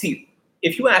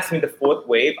if you ask me the fourth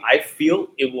wave, I feel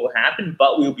it will happen,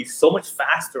 but we will be so much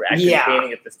faster at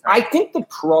containing it this time. I think the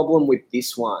problem with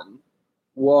this one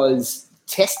was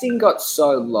testing got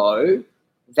so low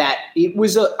that it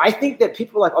was I think that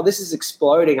people were like, oh, this is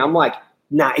exploding. I'm like,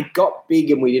 nah, it got big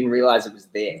and we didn't realize it was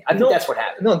there. I think that's what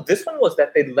happened. No, this one was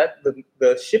that they let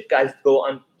the ship guys go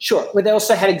on. Sure, but they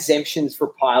also had exemptions for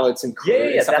pilots and crew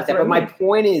and stuff like that. But my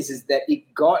point is that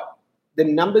the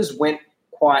numbers went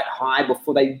quite high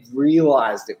before they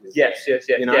realized it was yes.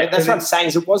 You know, that's what I'm saying.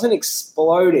 Is it wasn't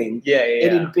exploding.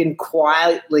 It had been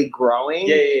quietly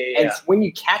growing. And when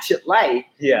you catch it late,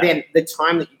 then the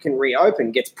time that you can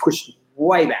reopen gets pushed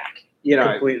way back. You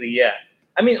know, completely. Yeah.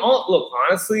 I mean, look,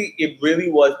 honestly, it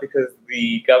really was because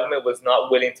the government was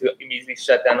not willing to immediately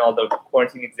shut down all the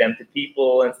quarantine exempted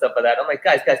people and stuff like that. I'm like,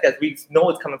 guys, we know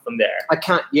it's coming from there. I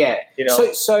can't. Yeah. You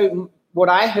know. So what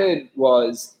I heard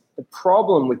was the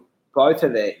problem with both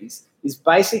of these is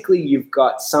basically you've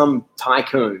got some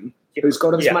tycoon who's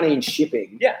got all this money in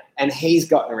shipping, and he's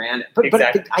gotten around it. But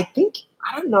I think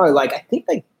I don't know. Like I think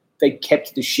they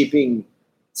kept the shipping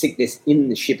sickness in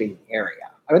the shipping area.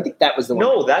 I don't think that was the one.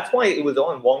 No, that's why it was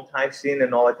on Wong Tai Sin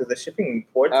and all that because the shipping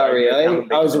ports. Oh really?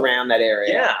 I was around that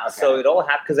area. Yeah, okay. So it all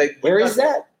happened because where is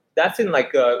that? That's in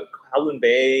like Kowloon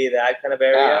Bay, that kind of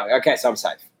area. Oh, okay, so I'm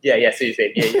safe. Yeah, so you're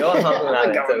safe. Yeah, you're on Kowloon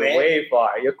Island, so way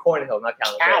far. You're Cornhill, not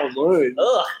Kowloon.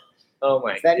 Ugh. Oh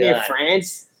my god. Is that near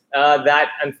France? That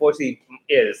unfortunately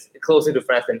is closer to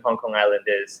France than Hong Kong Island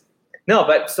is. No,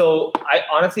 but so I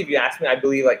honestly, if you ask me, I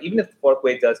believe like even if the fourth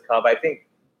wave does come, I think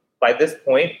by this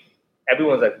point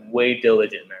everyone's like way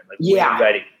diligent, man. Like way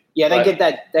ready. Yeah, they get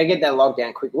that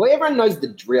lockdown quick. Well, everyone knows the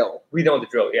drill. We know the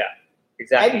drill. Yeah,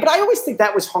 exactly. But I always think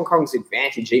that was Hong Kong's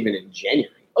advantage, even in January.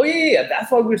 Oh yeah.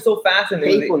 That's why we were so fast. And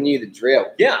people knew the drill.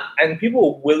 Yeah, and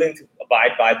people were willing to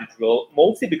abide by the drill,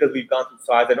 mostly because we've gone through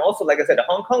SARS. And also, like I said,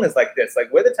 Hong Kong is like this.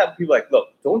 Like we're the type of people like, look,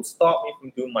 don't stop me from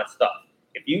doing my stuff.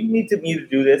 If you need me to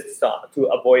do this to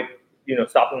avoid,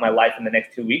 stopping my life in the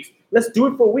next 2 weeks, let's do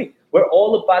it for a week. We're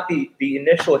all about the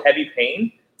initial heavy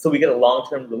pain, so we get a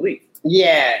long-term relief.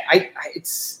 Yeah,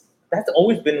 that's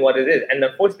always been what it is. And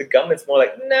unfortunately, the government's more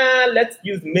like, nah, let's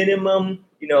use minimum,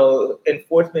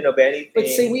 enforcement of anything. But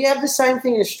see, we have the same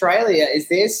thing in Australia. Is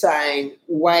they're saying,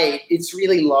 wait, it's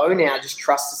really low now. Just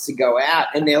trust us to go out,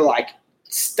 and they're like,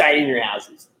 stay in your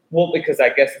houses. Well, because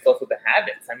I guess it's also the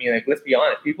habits. I mean, like, let's be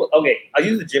honest. People. Okay, I'll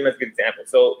use the gym as a good example.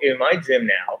 So in my gym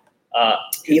now.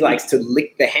 He likes to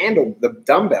lick the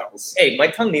dumbbells. Hey, my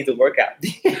tongue needs a workout.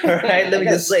 Right? Let me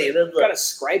just say. You've got to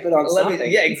scrape it on something.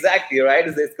 Yeah, exactly, right?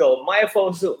 It's called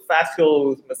Myofascial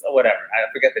whatever. I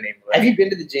forget the name of it. Have you been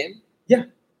to the gym? Yeah.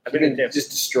 I've been in the gym.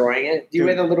 Just destroying it? Do you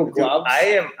wear the little gloves? I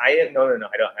am. No,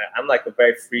 I don't. I'm like a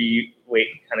very free weight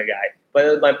kind of guy.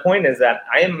 But my point is that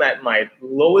I am at my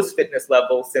lowest fitness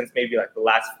level since maybe like the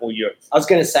last 4 years. I was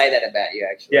going to say that about you,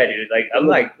 actually. Yeah, dude. Like I'm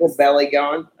like little belly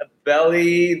going. A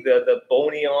belly, the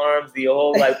bony arms, the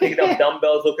whole like picking up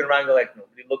dumbbells, looking around, go like,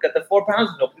 nobody look at the 4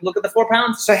 pounds. Nobody look at the 4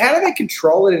 pounds. So how do they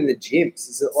control it in the gyms?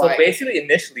 Is it like... So basically,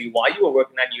 initially, while you were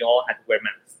working out, you all had to wear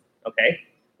masks. Okay,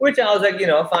 which I was like,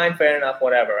 fine, fair enough,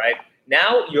 whatever, right?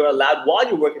 Now you're allowed while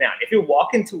you're working out. If you're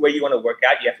walking to where you want to work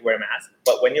out, you have to wear a mask.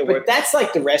 But when you're working, that's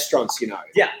like the restaurants,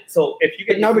 Yeah. So if you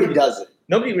get, nobody does it.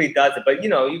 Nobody really does it. But you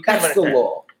kind of understand. The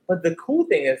law. But the cool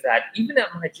thing is that even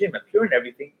at my gym, at Pure and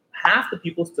everything, half the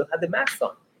people still have the masks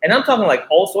on, and I'm talking like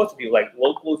all sorts of people, like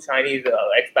local Chinese,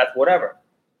 expats, whatever.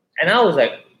 And I was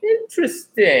like,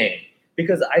 interesting,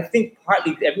 because I think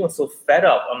partly everyone's so fed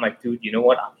up. I'm like, dude, you know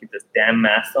what? I'll keep this damn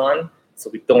mask on so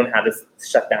we don't have this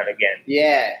shutdown again.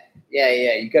 Yeah.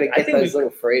 You got to get those little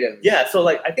freedoms. Yeah, so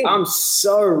like I think I'm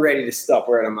so ready to stop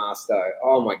wearing a mask though.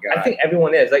 Oh my god. I think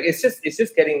everyone is. Like it's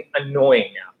just getting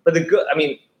annoying now. But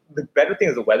the better thing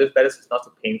is the weather's better, so it's not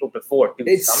so painful. Before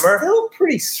it's summer, still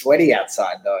pretty sweaty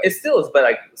outside though. It still is, but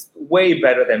like it's way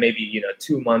better than maybe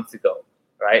 2 months ago,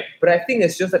 right? But I think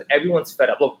it's just that everyone's fed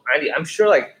up. Look, Andy, I'm sure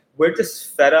like we're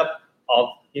just fed up of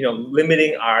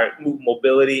limiting our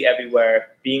mobility everywhere,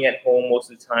 being at home most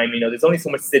of the time. There's only so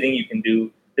much sitting you can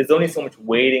do. There's only so much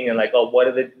waiting and like, oh, what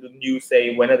do the news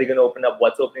say? When are they going to open up?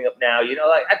 What's opening up now?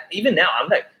 Even now, I'm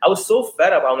like, I was so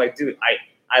fed up. I'm like, dude,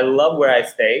 I love where I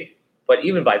stay. But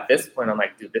even by this point, I'm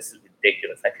like, dude, this is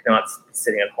ridiculous. I cannot be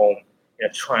sitting at home,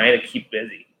 trying to keep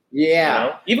busy.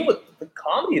 Yeah. Even with the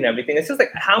comedy and everything, it's just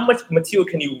like, how much material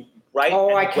can you write. Oh,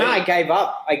 and I can't. wait.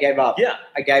 I gave up. Yeah,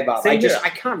 I gave up. Same here. I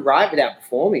can't write without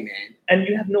performing, man. and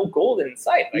you have no goal in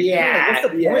sight. Like, Yeah, what's the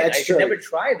point? yeah, that's I true. could never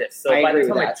try this. So I by agree the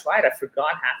time with I that. tried, I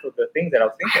forgot half of the things that I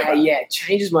was thinking about. Yeah, it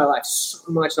changes my life so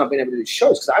much not being able to do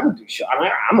shows because I would do shows.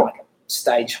 I'm like a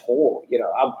stage whore.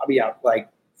 I'll be up like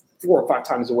 4 or 5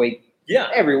 times a week, Yeah.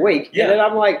 every week. Yeah. And then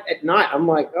I'm like, at night, I'm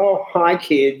like, oh, hi,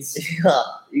 kids. Yeah.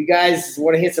 You guys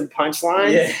want to hear some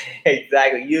punchlines? Yeah,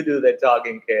 exactly. You do the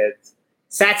talking, kids.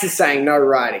 Sats is saying no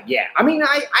writing. Yeah. I mean,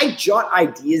 I jot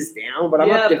ideas down, but I'm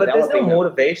not but there's no developing them.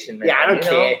 motivation, man. Yeah, I don't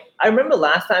you know? care. I remember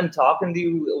last time talking to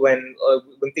you when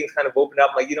things kind of opened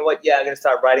up. I'm like, you know what? Yeah, I'm gonna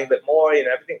start writing a bit more.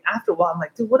 Everything. After a while, I'm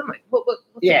like, dude, what am I? What's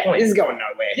Yeah, the point? this is going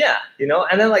nowhere. Yeah,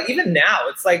 and then like even now,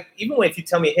 it's like even when if you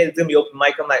tell me, hey, it's gonna be open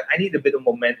mic, I'm like, I need a bit of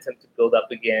momentum to build up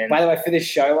again. By the way, for this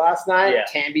show last night, Yeah.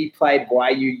 Canby played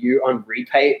YUU on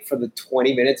repeat for the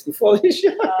 20 minutes before the show.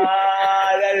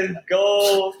 That is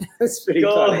gold. That's pretty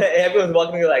Gold. funny. Everyone's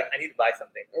walking in like, I need to buy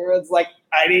something. Everyone's like,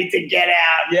 I need to get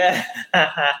out. Yeah.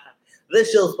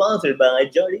 This show's sponsored by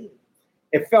Jardine.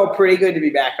 It felt pretty good to be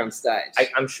back on stage.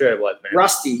 I'm sure it was, man.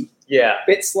 Rusty, Yeah.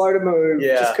 bit slow to move,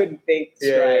 Yeah. just couldn't think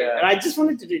Yeah, straight. yeah. And I just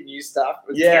wanted to do new stuff.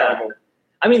 It was Yeah. terrible.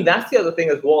 I mean, that's the other thing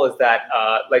as well is that,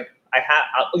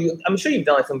 I'm sure you've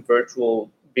done like some virtual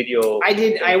video. I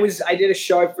did a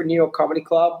show for New York Comedy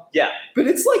Club, Yeah. but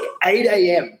it's like 8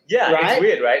 a.m. Yeah. Right? It's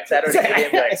weird, right? Saturday.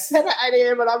 I said at 8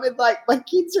 a.m. and I'm in like, my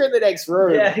kids are in the next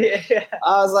room. Yeah.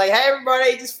 I was like, hey,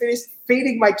 everybody, just finished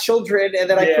feeding my children. And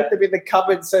then I Yeah. put them in the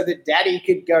cupboard so that daddy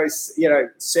could go, service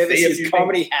See a his few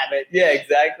comedy things. habit. Yeah,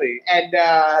 exactly. And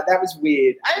that was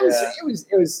weird. Yeah.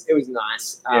 It was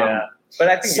nice. Yeah. But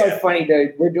I think, So funny,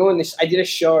 dude. We're doing this. I did a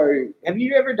show. Have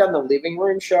you ever done the living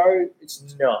room show? It's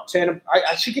no.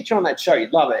 I should get you on that show.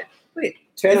 You'd love it. Wait,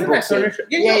 Turner isn't that Brooks. Turner show?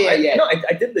 Yeah. No,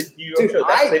 I did the New York Dude, show.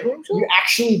 That's the living room show? You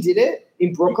actually did it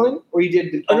in Brooklyn, or you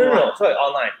did the Oh, no, online? sorry,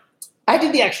 online. I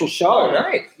did the actual show Oh,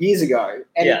 nice. years ago,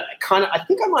 and Yeah. I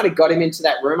think I might have got him into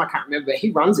that room. I can't remember. He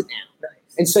runs it now,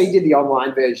 Nice. and so he did the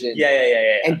online version.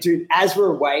 Yeah. And dude, as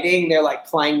we're waiting, they're like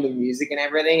playing the music and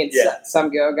everything, and Yeah. some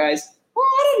girl goes, "Oh,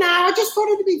 I don't know. I just thought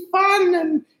it'd be fun,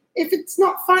 and if it's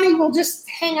not funny, we'll just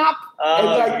hang up." And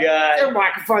Oh, like, God. their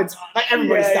microphones, like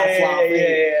everybody starts laughing.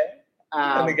 Yeah.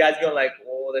 Um, And the guy's going like,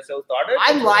 oh, the show started?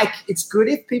 I like it's good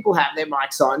if people have their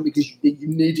mics on because you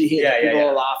need to hear that people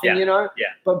are laughing, Yeah.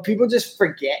 But people just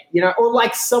forget, or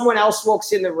like someone else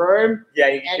walks in the room Yeah,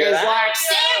 you can and hear is that. like,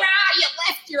 Sarah, you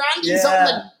left your undies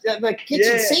Yeah. on the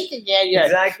kitchen Yeah. sink again. Yeah.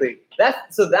 Exactly.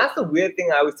 That's the weird thing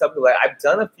I always tell people. Like, I've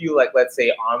done a few, like, let's say,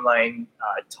 online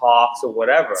talks or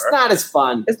whatever. It's not as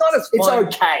fun. It's not as It's fun.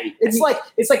 okay. It's like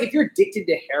if you're addicted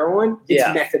to heroin, it's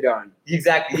Yeah. methadone.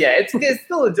 Exactly. Yeah, it's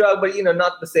still a drug, but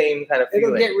not the same kind of It'll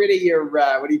feeling. get rid of your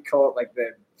what do you call it? Like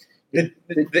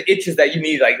The itches that you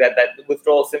need, like that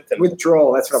withdrawal symptom.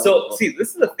 withdrawal. That's what I'm So looking for. see, this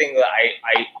is the thing that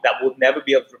I that will never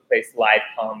be able to replace live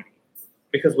comedy,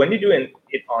 because when you're doing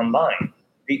it online,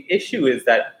 the issue is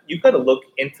that you've got to look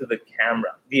into the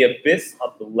camera, the abyss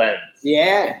of the lens,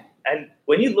 Yeah. and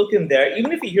when you look in there,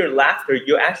 even if you hear laughter,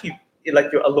 you're actually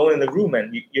like you're alone in the room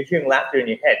and you're hearing laughter in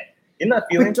your head. You're not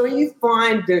feeling. But don't you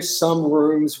find there's some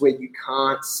rooms where you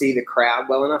can't see the crowd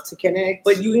well enough to connect?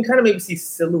 But you can kind of maybe see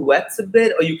silhouettes a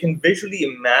bit, or you can visually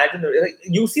imagine. Like,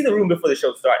 you'll see the room before the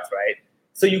show starts, right?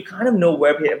 So you kind of know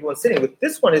where everyone's sitting. With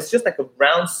this one, it's just like a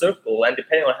round circle, and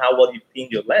depending on how well you've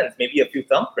cleaned your lens, maybe a few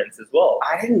thumbprints as well.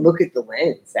 I didn't look at the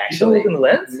lens You don't actually. look in the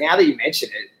lens? Now that you mention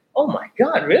it, Oh my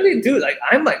god, really, dude? Like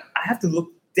I have to look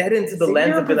dead into the See, lens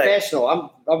you're a and be like, professional. I'm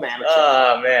amateur.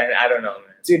 oh man, I don't know, man.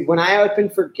 Dude, when I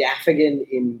opened for Gaffigan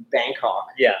in Bangkok,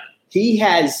 Yeah. he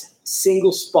has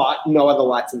single spot, no other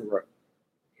lights in the room.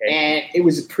 Okay. And it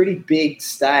was a pretty big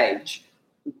stage.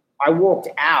 I walked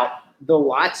out, the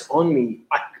lights on me,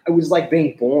 it was like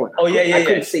being born. Oh, yeah, I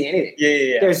couldn't see anything.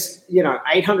 Yeah. There's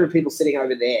 800 people sitting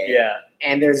over there. Yeah.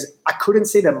 And I couldn't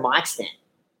see the mic stand.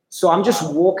 So I'm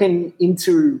just walking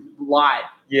into light.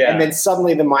 Yeah. And then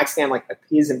suddenly the mic stand like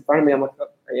appears in front of me. I'm like, oh,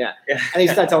 yeah. Yeah. And he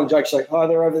starts telling jokes like, oh,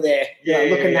 they're over there.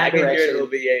 Look in I that can hear it a direction. little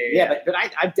bit. Yeah, but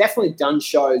I've definitely done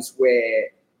shows where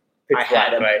Pitch I had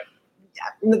black, right?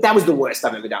 that was the worst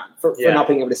I've ever done for Yeah. not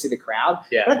being able to see the crowd.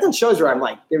 Yeah. But I've done shows where I'm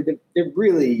like, they're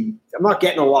really, I'm not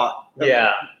getting a lot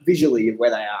Yeah. visually of where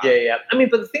they are. Yeah. I mean,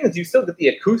 but the thing is, you still get the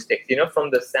acoustics,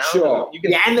 from the sound. Sure. You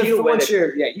can and feel when once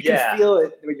it, you Yeah. can feel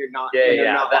it when you're not. Yeah, when you're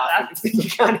yeah, not that- laughing. You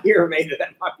can't hear me. That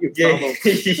might be a problem.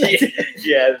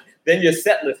 yeah. Then your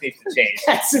set list needs to change.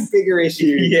 That's a bigger issue.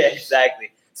 Yeah,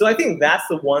 exactly. So I think that's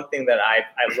the one thing that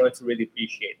I've learned to really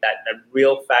appreciate, that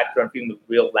real factor on feeling the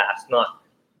real laughs, not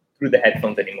through the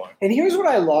headphones anymore. And here's what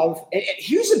I love.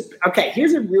 Here's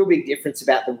a real big difference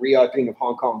about the reopening of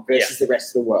Hong Kong versus the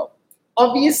rest of the world.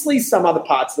 obviously some other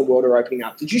parts of the world are opening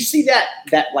up. Did you see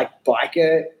that like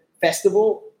biker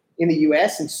festival in the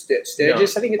US in Sturgis? No. I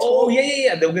think it's Oh called?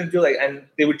 yeah. They were gonna do and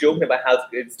they were joking about how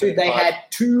it's Dude, they had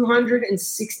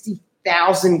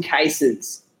 260,000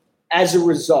 cases as a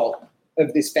result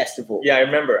of this festival. Yeah, I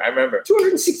remember.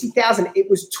 260,000. It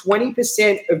was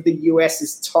 20% of the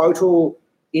US's total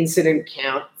incident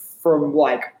count from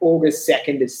like August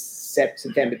 2nd to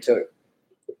September 2.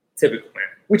 Typical, man.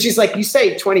 Which is like you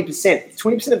say 20%. It's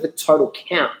 20% of the total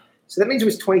count. So that means it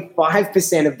was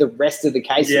 25% of the rest of the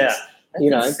cases. Yeah, that's you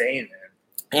know. insane,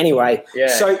 man. Anyway, Yeah.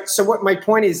 So what my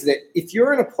point is that if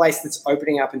you're in a place that's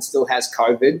opening up and still has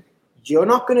COVID, you're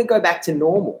not going to go back to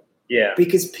normal Yeah,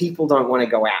 because people don't want to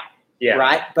go out. yeah,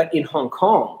 Right? But in Hong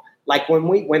Kong, like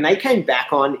when they came back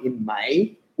on in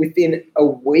May, within a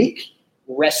week,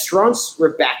 restaurants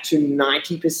were back to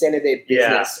 90% of their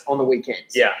business on the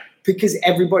weekends. yeah, Because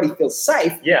everybody feels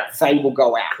safe, yeah. they will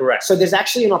go out. Correct. So there's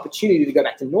actually an opportunity to go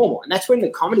back to normal. And that's when the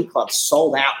comedy clubs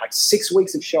sold out like 6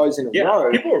 weeks of shows in a Yeah, row.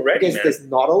 people were ready, Because man. there's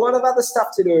not a lot of other stuff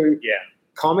to do. Yeah,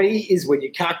 Comedy is when you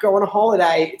can't go on a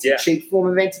holiday. It's Yeah. a cheap form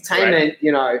of entertainment,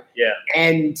 you know. yeah,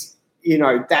 And, you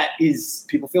know, that is,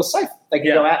 people feel safe. They can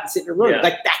Yeah. go out and sit in a room. Yeah.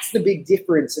 Like, that's the big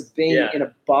difference of being Yeah. in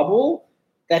a bubble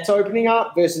that's opening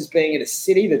up versus being in a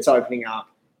city that's opening up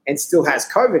and still has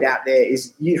COVID out there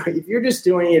is, you know, if you're just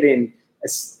doing it in,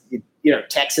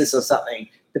 Texas or something,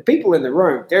 the people in the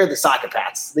room, they're the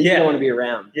psychopaths that you Yeah. don't want to be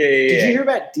around. yeah. Did yeah. you hear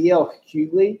about D.L.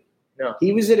 Hughley? No.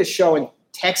 He was at a show in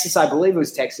Texas, I believe it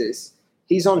was Texas.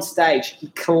 He's on stage. He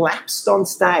collapsed on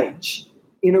stage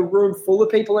in a room full of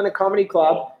people in a comedy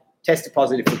club, tested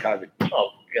positive for COVID. Oh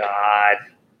God.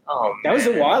 Oh, That was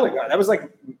a man. while ago. That was like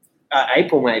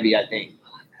April maybe, I think.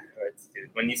 Hurts, dude.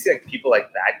 When you see like people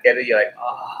like that get it, you're like,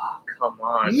 oh, come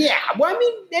on. Yeah. Well, I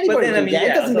mean, anybody then, can I mean, get it.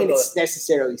 yeah, It doesn't mean so- it's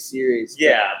necessarily serious.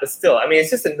 Yeah, but still, I mean, it's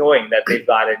just annoying that they've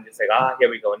got it and just like, here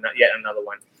we go, not yet another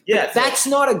one. Yeah, But that's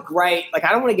not a great, like,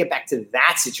 I don't want to get back to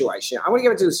that situation. I want to get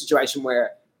back to a situation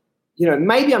where, you know,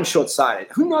 maybe I'm short-sighted.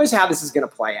 Who knows how this is going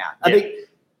to play out? I Yeah. think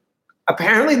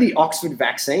apparently the Oxford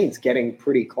vaccine's getting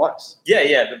pretty close.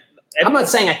 yeah. I'm not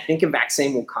saying I think a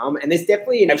vaccine will come, and there's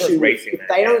definitely an Everyone's issue racing if that,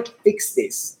 they yeah. don't fix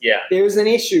this. Yeah, There is an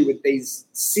issue with these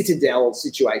Citadel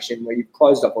situation where you've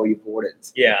closed up all your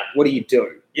borders. yeah, What do you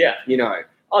do? yeah. You know,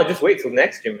 Oh, just wait till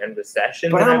next year, man. Recession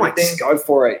but and I'm like, everything. just go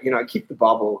for it. You know, keep the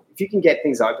bubble. If you can get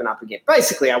things open up again.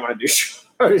 Basically, I want to do shows.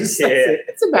 That's Yeah. it.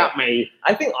 It's about me.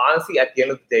 I think honestly, at the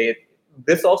end of the day,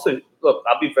 this also look.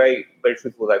 I'll be very, very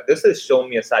truthful. Like this has shown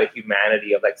me a side of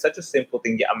humanity of like such a simple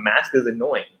thing. Yeah, a mask is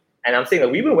annoying, and I'm saying that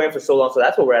we've been wearing for so long, so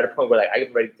that's why we're at a point where like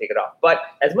I'm ready to take it off. But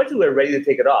as much as we're ready to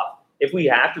take it off, if we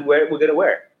have to wear it, we're gonna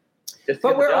wear it. Just to But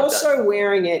get the we're job also done.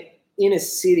 wearing it in a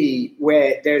city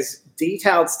where there's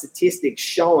detailed statistics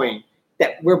showing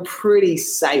that we're pretty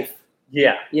safe.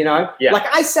 Yeah, You know, Yeah. like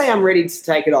I say, I'm ready to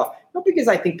take it off, not because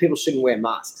I think people shouldn't wear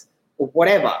masks or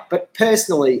whatever, but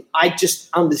personally, I just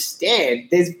understand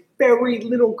there's very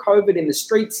little COVID in the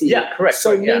streets here. Yeah, correct,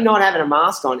 So yeah. me not having a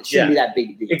mask on, it shouldn't be that big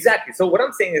a deal. exactly. So what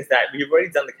I'm saying is that we've already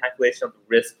done the calculation of the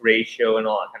risk ratio and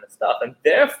all that kind of stuff, and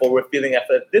therefore we're feeling at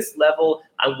this level,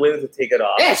 I'm willing to take it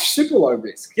off. Yeah, it's super low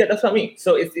risk. Yeah, that's what I mean.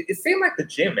 So it's same like the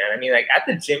gym, man. I mean, like at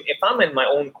the gym, if I'm in my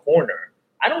own corner,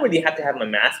 I don't really have to have my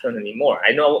mask on anymore.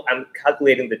 I know I'm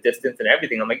calculating the distance and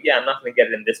everything. I'm like, yeah, I'm not going to get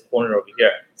it in this corner over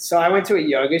here. So I went to a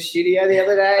yoga studio the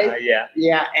other day. Yeah.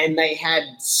 Yeah, and they had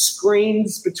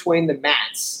screens between the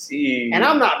mats. See. And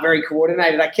I'm not very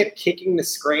coordinated. I kept kicking the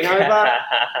screen over.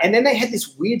 And then they had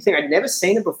this weird thing. I'd never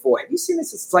seen it before. Have you seen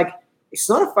this? It's like, it's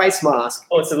not a face mask.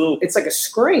 oh, it's a little. It's like a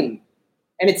screen.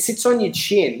 And it sits on your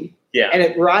chin. Yeah. And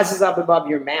it rises up above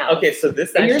your mouth. Okay, so this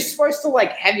And actually. you're supposed to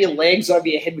like have your legs over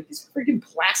your head with this freaking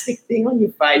plastic thing on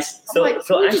your face. I'm So- like,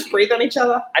 so can we just actually- breathe on each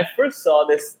other? I first saw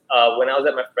this when I was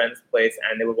at my friend's place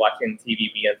and they were watching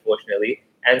TVB, unfortunately.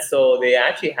 And so they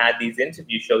actually had these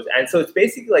interview shows. And so it's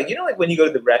basically like, you know, like when you go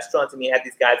to the restaurants and you have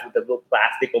these guys with the little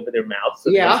plastic over their mouths so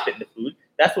they Yeah. don't spit in the food.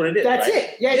 That's what it is. That's right?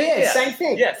 it. Yeah, Yeah. same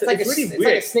thing. Yeah, so it's really it's weird.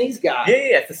 like a sneeze guard. Yeah,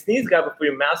 it's a sneeze guard before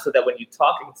your mouth so that when you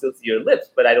talk, you can still see your lips,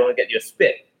 but I don't want to get your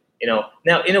spit. You know,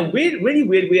 now in a weird, really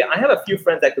weird way, I have a few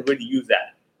friends that could really use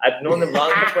that. I've known them long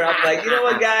enough where I'm like, you know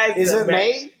what, guys? Is it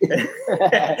me?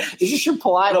 Is this your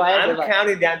polite Look, way? I'm of like,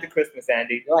 counting down to Christmas,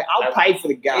 Andy. you're like, I'll pay for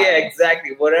the guard. Yeah,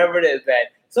 exactly. Whatever it is, man.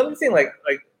 So I'm just saying, like,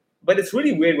 but it's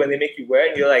really weird when they make you wear it,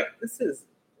 and you're like, this is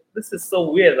so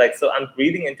weird. Like, so I'm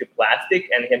breathing into plastic,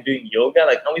 and I'm doing yoga.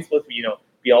 Like, how are we supposed to,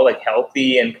 be all like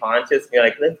healthy and conscious? And you're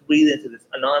like, let's breathe into this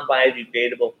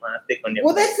non-biodegradable plastic on your.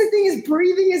 Well, that's the thing is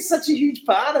breathing is such a huge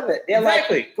part of it. They're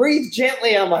Exactly. like, breathe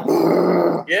gently. I'm like,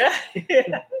 yeah.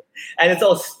 And it's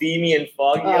all steamy and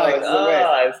foggy. You're like,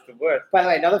 it's the worst. By the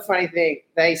way, another funny thing,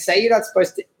 they say you're not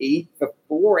supposed to eat for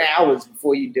 4 hours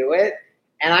before you do it.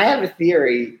 And I have a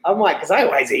theory. I'm like, because I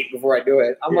always eat before I do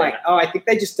it. I'm like, I think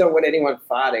they just don't want anyone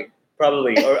farting.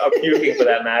 Probably, or puking for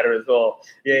that matter as well.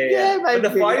 Yeah. But the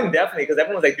farting definitely, because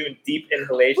everyone's like doing deep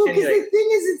inhalation. Well, because the thing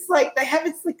is, it's like they have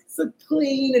it's like so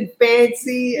clean and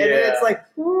fancy, and then it's like,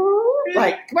 come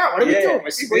on, what are we doing?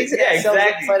 We're squeezing ourselves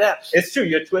upside down. It's true.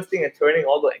 You're twisting and turning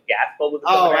all the gas bubbles.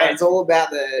 Right. It's all about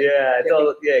the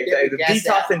exactly. The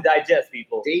detox and digest,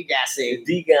 people. Degassing,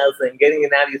 getting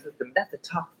it out of your system. That's a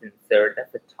toxin, sir.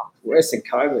 That's a toxin. Worse than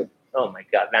COVID. Oh my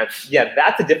God, that's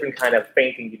a different kind of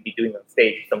fainting you'd be doing on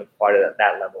stage if someone's part of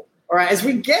that level. All right, as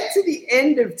we get to the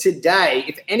end of today,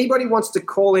 if anybody wants to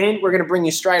call in, we're going to bring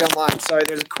you straight online. So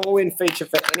there's a call-in feature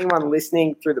for anyone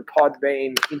listening through the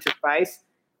Podbean interface.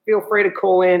 Feel free to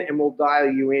call in and we'll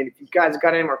dial you in. If you guys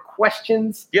got any more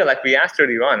questions. Yeah, like we asked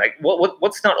earlier on, like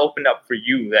what's not opened up for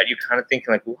you that you're kind of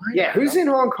thinking like, why? Yeah, who's in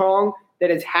Hong Kong that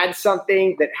has had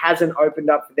something that hasn't opened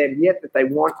up for them yet that they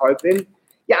want open?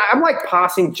 Yeah, I'm like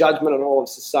passing judgment on all of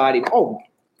society. Oh,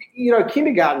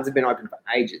 kindergartens have been open for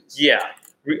ages. Yeah.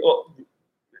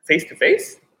 Face to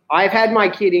face? I've had my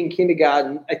kid in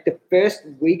kindergarten at the first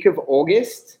week of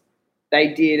August.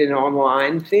 They did an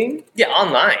online thing. Yeah,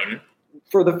 online.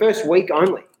 For the first week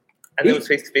only. And it was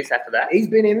face to face after that? He's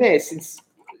been in there since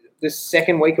the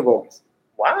second week of August.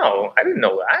 Wow, I didn't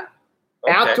know that.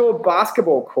 Okay. Outdoor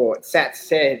basketball court, Sat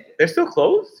said. They're still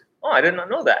closed? Oh, I did not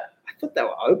know that. I thought they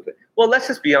were open. Well, let's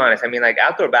just be honest. I mean, like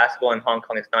outdoor basketball in Hong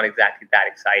Kong is not exactly that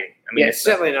exciting. I mean, it's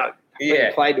certainly not.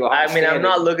 Played to a high standard. I'm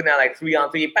not looking at like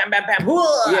 3-on-3, bam, bam, bam.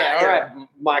 Yeah, all right,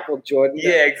 Michael Jordan.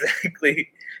 Yeah, exactly.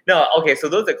 No, okay, so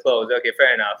those are closed. Okay,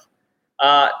 fair enough.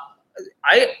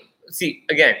 I see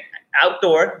again.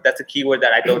 Outdoor, that's a keyword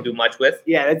that I don't do much with.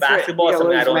 Yeah, that's basketball.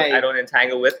 Something I don't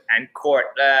entangle with, and court.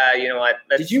 You know what?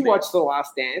 Did you watch The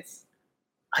Last Dance?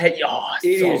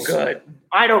 So good.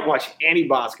 I don't watch any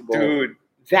basketball, dude.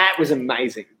 That was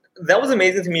amazing. That was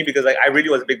amazing to me because like I really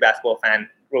was a big basketball fan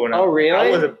growing up. Oh, really?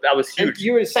 I was huge. And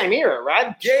you were the same era,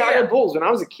 right? Chicago Bulls when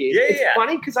I was a kid. Yeah, it's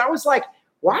funny because I was like,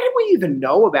 why did we even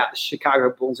know about the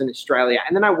Chicago Bulls in Australia?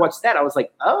 And then I watched that. I was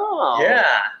like, oh.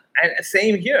 Yeah. And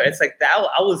same here. It's like that.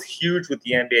 I was huge with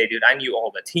the NBA, dude. I knew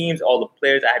all the teams, all the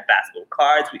players. I had basketball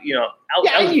cards.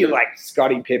 I knew like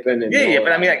Scottie Pippen. And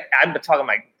but I mean, like I'm talking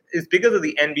like it's because of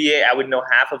the NBA. I would know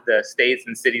half of the states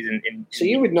and cities in so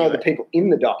you would know the people in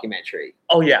the documentary.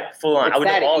 Oh yeah, full on. It's I would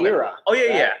that know all era. That. Oh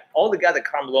yeah, yeah. All the guys like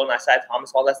Carmelo, Isaiah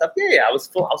Thomas, all that stuff. Yeah. I was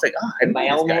full. I was like, the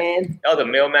mailman. Oh, the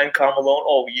mailman, Carmelo.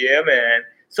 Oh yeah, man.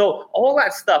 So all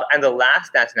that stuff and The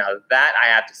Last Dance. Now that I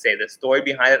have to say, the story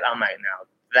behind it, I'm like, now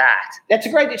it's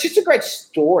just a great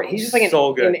story. He's just like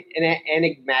an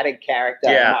enigmatic character,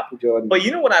 Michael Jordan. But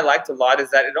you know what I liked a lot is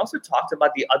that it also talked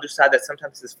about the other side that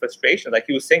sometimes is frustration. Like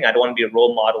he was saying, I don't want to be a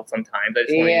role model sometimes. I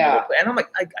just want to play. And I'm like,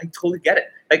 I totally get it.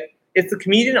 Like it's the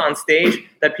comedian on stage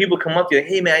that people come up to you, like,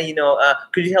 hey man,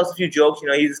 could you tell us a few jokes?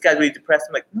 This guy's really depressed.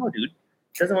 I'm like, no, dude.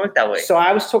 It doesn't work that way. So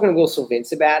I was talking to Will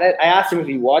Sylvince about it. I asked him if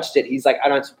he watched it. He's like, I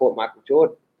don't support Michael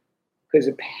Jordan. Because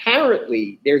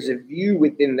apparently there's a view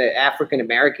within the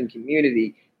African-American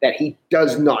community that he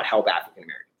does not help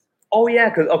African-Americans. Oh,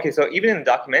 yeah. So even in the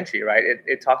documentary, right,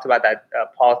 it talked about that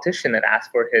politician that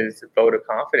asked for his vote of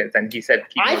confidence, and he said,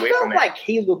 keep away from it. I felt like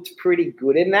he looked pretty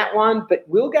good in that one, but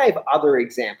Will gave other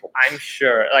examples. I'm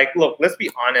sure. Like, look, let's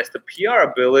be honest. The PR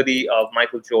ability of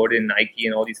Michael Jordan, Nike,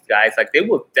 and all these guys, like, they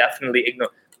will definitely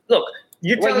ignore. Look,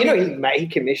 he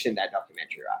commissioned that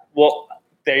documentary, right? Well,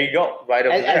 there you go, right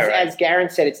over there. As Garen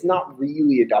said, it's not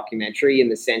really a documentary in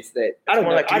the sense that I don't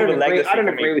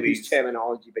agree with his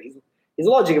terminology, but his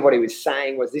logic of what he was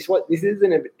saying was this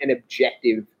isn't an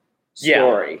objective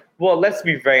story. Yeah. Well, let's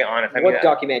be very honest. What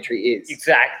documentary is.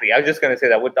 Exactly. I was just going to say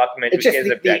that. What documentary is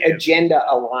objective. The agenda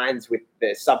aligns with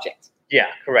the subject. Yeah,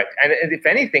 correct. And if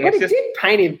anything, but it did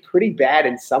paint him pretty bad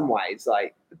in some ways.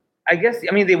 Like, I guess,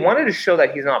 they wanted to show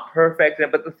that he's not perfect.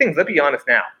 But the things, let's be honest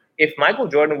now. If Michael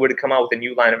Jordan were to come out with a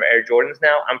new line of Air Jordans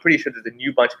now, I'm pretty sure there's a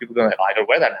new bunch of people going like, I don't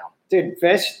wear that now. Dude,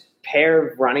 first pair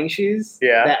of running shoes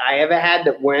that I ever had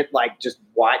that weren't like just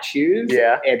white shoes,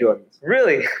 Air Jordans.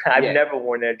 Really? I've never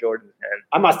worn Air Jordans, man.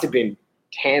 I must have been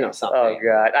 10 or something. Oh,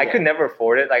 God. I could never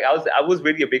afford it. Like, I was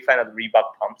really a big fan of the Reebok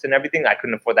pumps and everything. I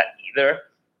couldn't afford that either.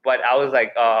 But I was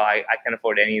like, I can't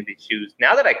afford any of these shoes.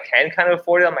 Now that I can kind of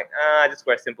afford it, I'm like, I just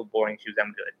wear simple, boring shoes.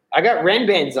 I'm good. I got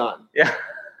Renbands on. Yeah.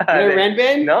 You know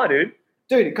Renband? No, dude.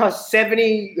 Dude, it costs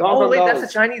 70 Hong Kong dollars.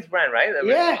 That's a Chinese brand, right?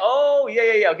 Yeah. Oh,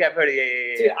 yeah. Okay, I've heard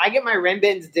it. Yeah. Dude, I get my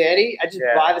Renbands dirty. I just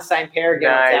buy the same pair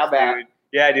again on Taobao. Dude.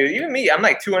 Yeah, dude. Even me, I'm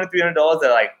like $200, $300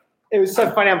 at like It was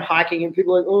so funny. I'm hiking and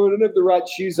people are like, oh, I don't have the right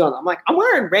shoes on. I'm like, I'm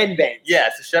wearing red bands. Yeah,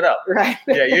 so shut up. Right?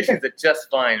 Yeah, your shoes are just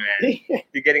fine, man.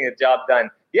 You're getting the job done.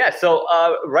 Yeah, so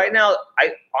right now,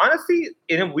 I honestly,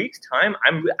 in a week's time,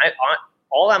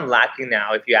 all I'm lacking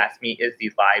now, if you ask me, is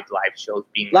the live shows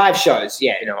being live shows.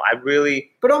 Yeah, you know, I really.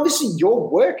 But obviously, your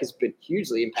work has been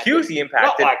hugely impacted.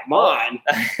 Not like mine.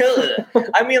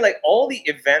 I mean, like all the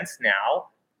events now,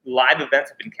 live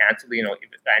events have been canceled. You know,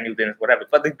 annual dinners, whatever.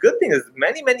 But the good thing is,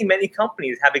 many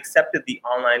companies have accepted the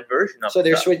online version of. So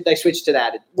they switched to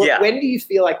that. When do you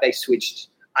feel like they switched?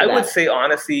 I would say,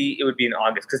 honestly, it would be in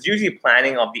August because usually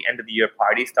planning of the end of the year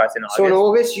party starts in August. So in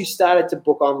August, you started to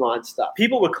book online stuff.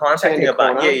 People were contacting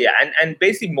about, and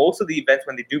basically most of the events,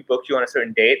 when they do book you on a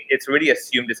certain date, it's already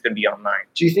assumed it's going to be online.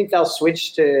 Do you think they'll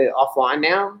switch to offline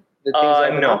now?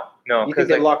 No. You think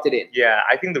they locked it in? Yeah,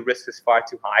 I think the risk is far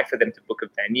too high for them to book a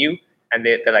venue. And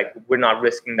they're like, we're not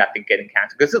risking that thing getting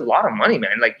canceled. Because it's a lot of money,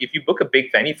 man. Like if you book a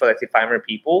big venue for, let's say, 500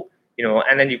 people, you know,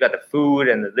 and then you've got the food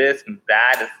and the this and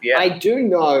that. I do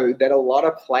know that a lot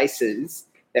of places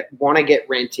that want to get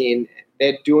rent in,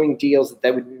 they're doing deals that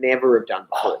they would never have done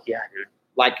before. Oh, yeah, dude.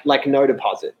 Like no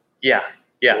deposit. Yeah.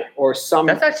 Or some.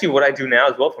 That's actually what I do now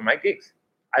as well for my gigs.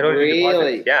 I don't really. Do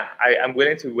deposit. Yeah, I'm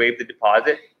willing to waive the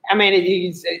deposit. I mean,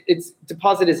 it's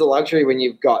deposit is a luxury when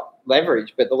you've got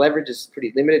leverage, but the leverage is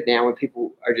pretty limited now when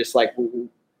people are just like, well,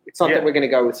 it's not that we're going to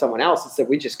go with someone else. It's that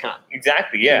we just can't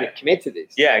commit to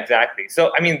this. Yeah, exactly.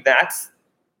 So, I mean, that's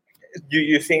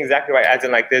you're saying exactly right. As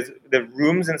in, like, there's the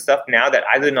rooms and stuff now that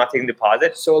either not taking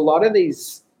deposit. So a lot of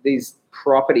these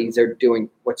properties are doing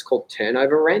what's called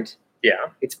turnover rent. Yeah.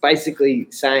 It's basically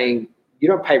saying you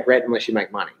don't pay rent unless you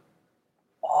make money.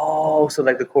 Oh, so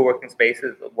like the co-working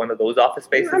spaces, one of those office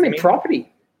spaces? I mean,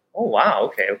 property. Oh, wow.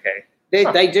 Okay.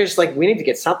 They just like, we need to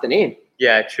get something in.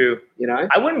 Yeah, true. You know,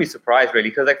 I wouldn't be surprised really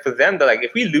because like for them, they're like,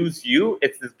 if we lose you,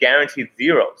 it's this guaranteed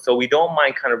zero. So we don't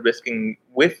mind kind of risking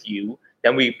with you.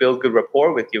 Then we build good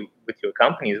rapport with you, with your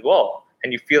company as well.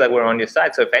 And you feel like we're on your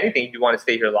side. So if anything, you want to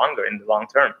stay here longer in the long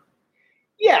term.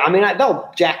 Yeah. I mean,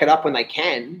 they'll jack it up when they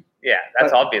can. Yeah,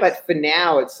 that's obvious. But for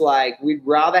now, it's like we'd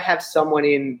rather have someone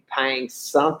in paying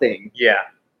something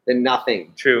than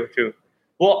nothing. True.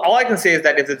 Well, all I can say is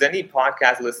that if there's any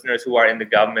podcast listeners who are in the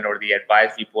government or the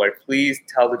advisory board, please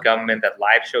tell the government that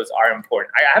live shows are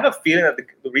important. I have a feeling that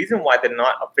the reason why they're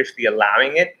not officially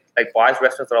allowing it, like bars,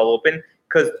 restaurants are all open,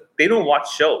 because they don't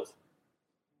watch shows.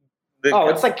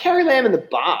 It's like Carrie Lam in the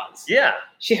bars. Yeah.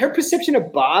 Her perception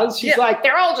of bars, she's like,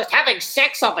 they're all just having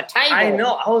sex on the table. I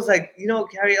know. I was like,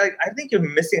 Carrie, like, I think you're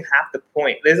missing half the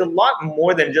point. There's a lot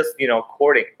more than just,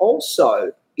 courting.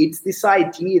 Also, it's this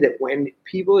idea that when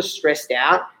people are stressed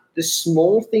out, the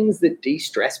small things that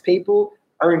de-stress people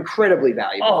are incredibly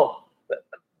valuable. Oh,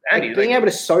 Andy, being able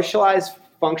to socialize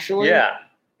functionally. Yeah.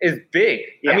 Is big.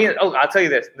 Yeah. I mean, I'll tell you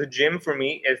this. The gym for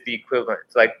me is the equivalent.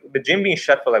 It's like the gym being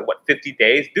shut for 50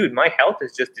 days? Dude, my health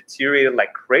has just deteriorated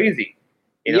like crazy.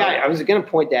 Yeah, I was going to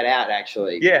point that out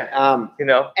actually. Yeah.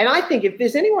 And I think if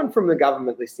there's anyone from the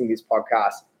government listening to this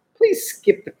podcast, please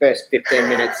skip the first 15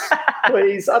 minutes.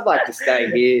 Please. I'd like to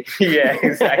stay here. Yeah,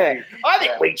 exactly. I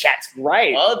think WeChat's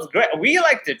great. Well, it's great. We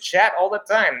like to chat all the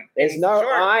time. There's no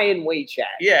I in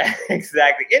WeChat. Yeah,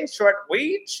 exactly. In short,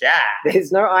 WeChat.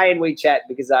 There's no I in WeChat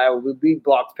because I will be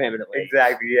blocked permanently.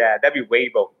 Exactly, yeah. That'd be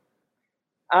Weibo.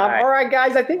 All right,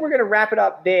 guys. I think we're going to wrap it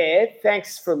up there.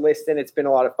 Thanks for listening. It's been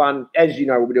a lot of fun. As you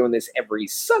know, we'll be doing this every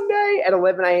Sunday at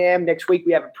 11 a.m. Next week,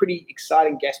 we have a pretty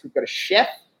exciting guest. We've got a chef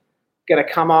going to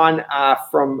come on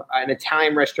from an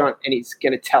Italian restaurant, and he's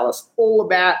going to tell us all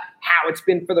about how it's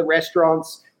been for the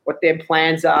restaurants, what their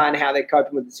plans are, and how they're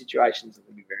coping with the situations.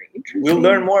 It'll be very interesting. We'll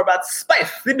learn more about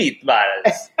spicy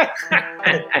meatballs.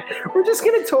 We're just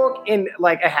going to talk in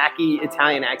like a hacky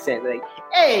Italian accent, like,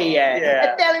 "Hey,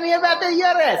 tell me about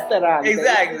your restaurant."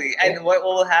 Exactly. And what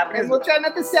will happen is we'll try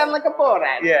not to sound like a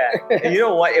Borat. Yeah. And you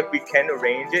know what? If we can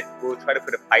arrange it, we'll try to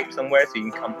put a pipe somewhere so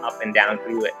you can come up and down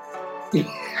through it.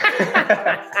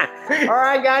 All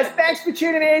right, guys. Thanks for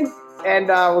tuning in, and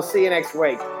we'll see you next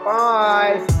week.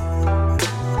 Bye.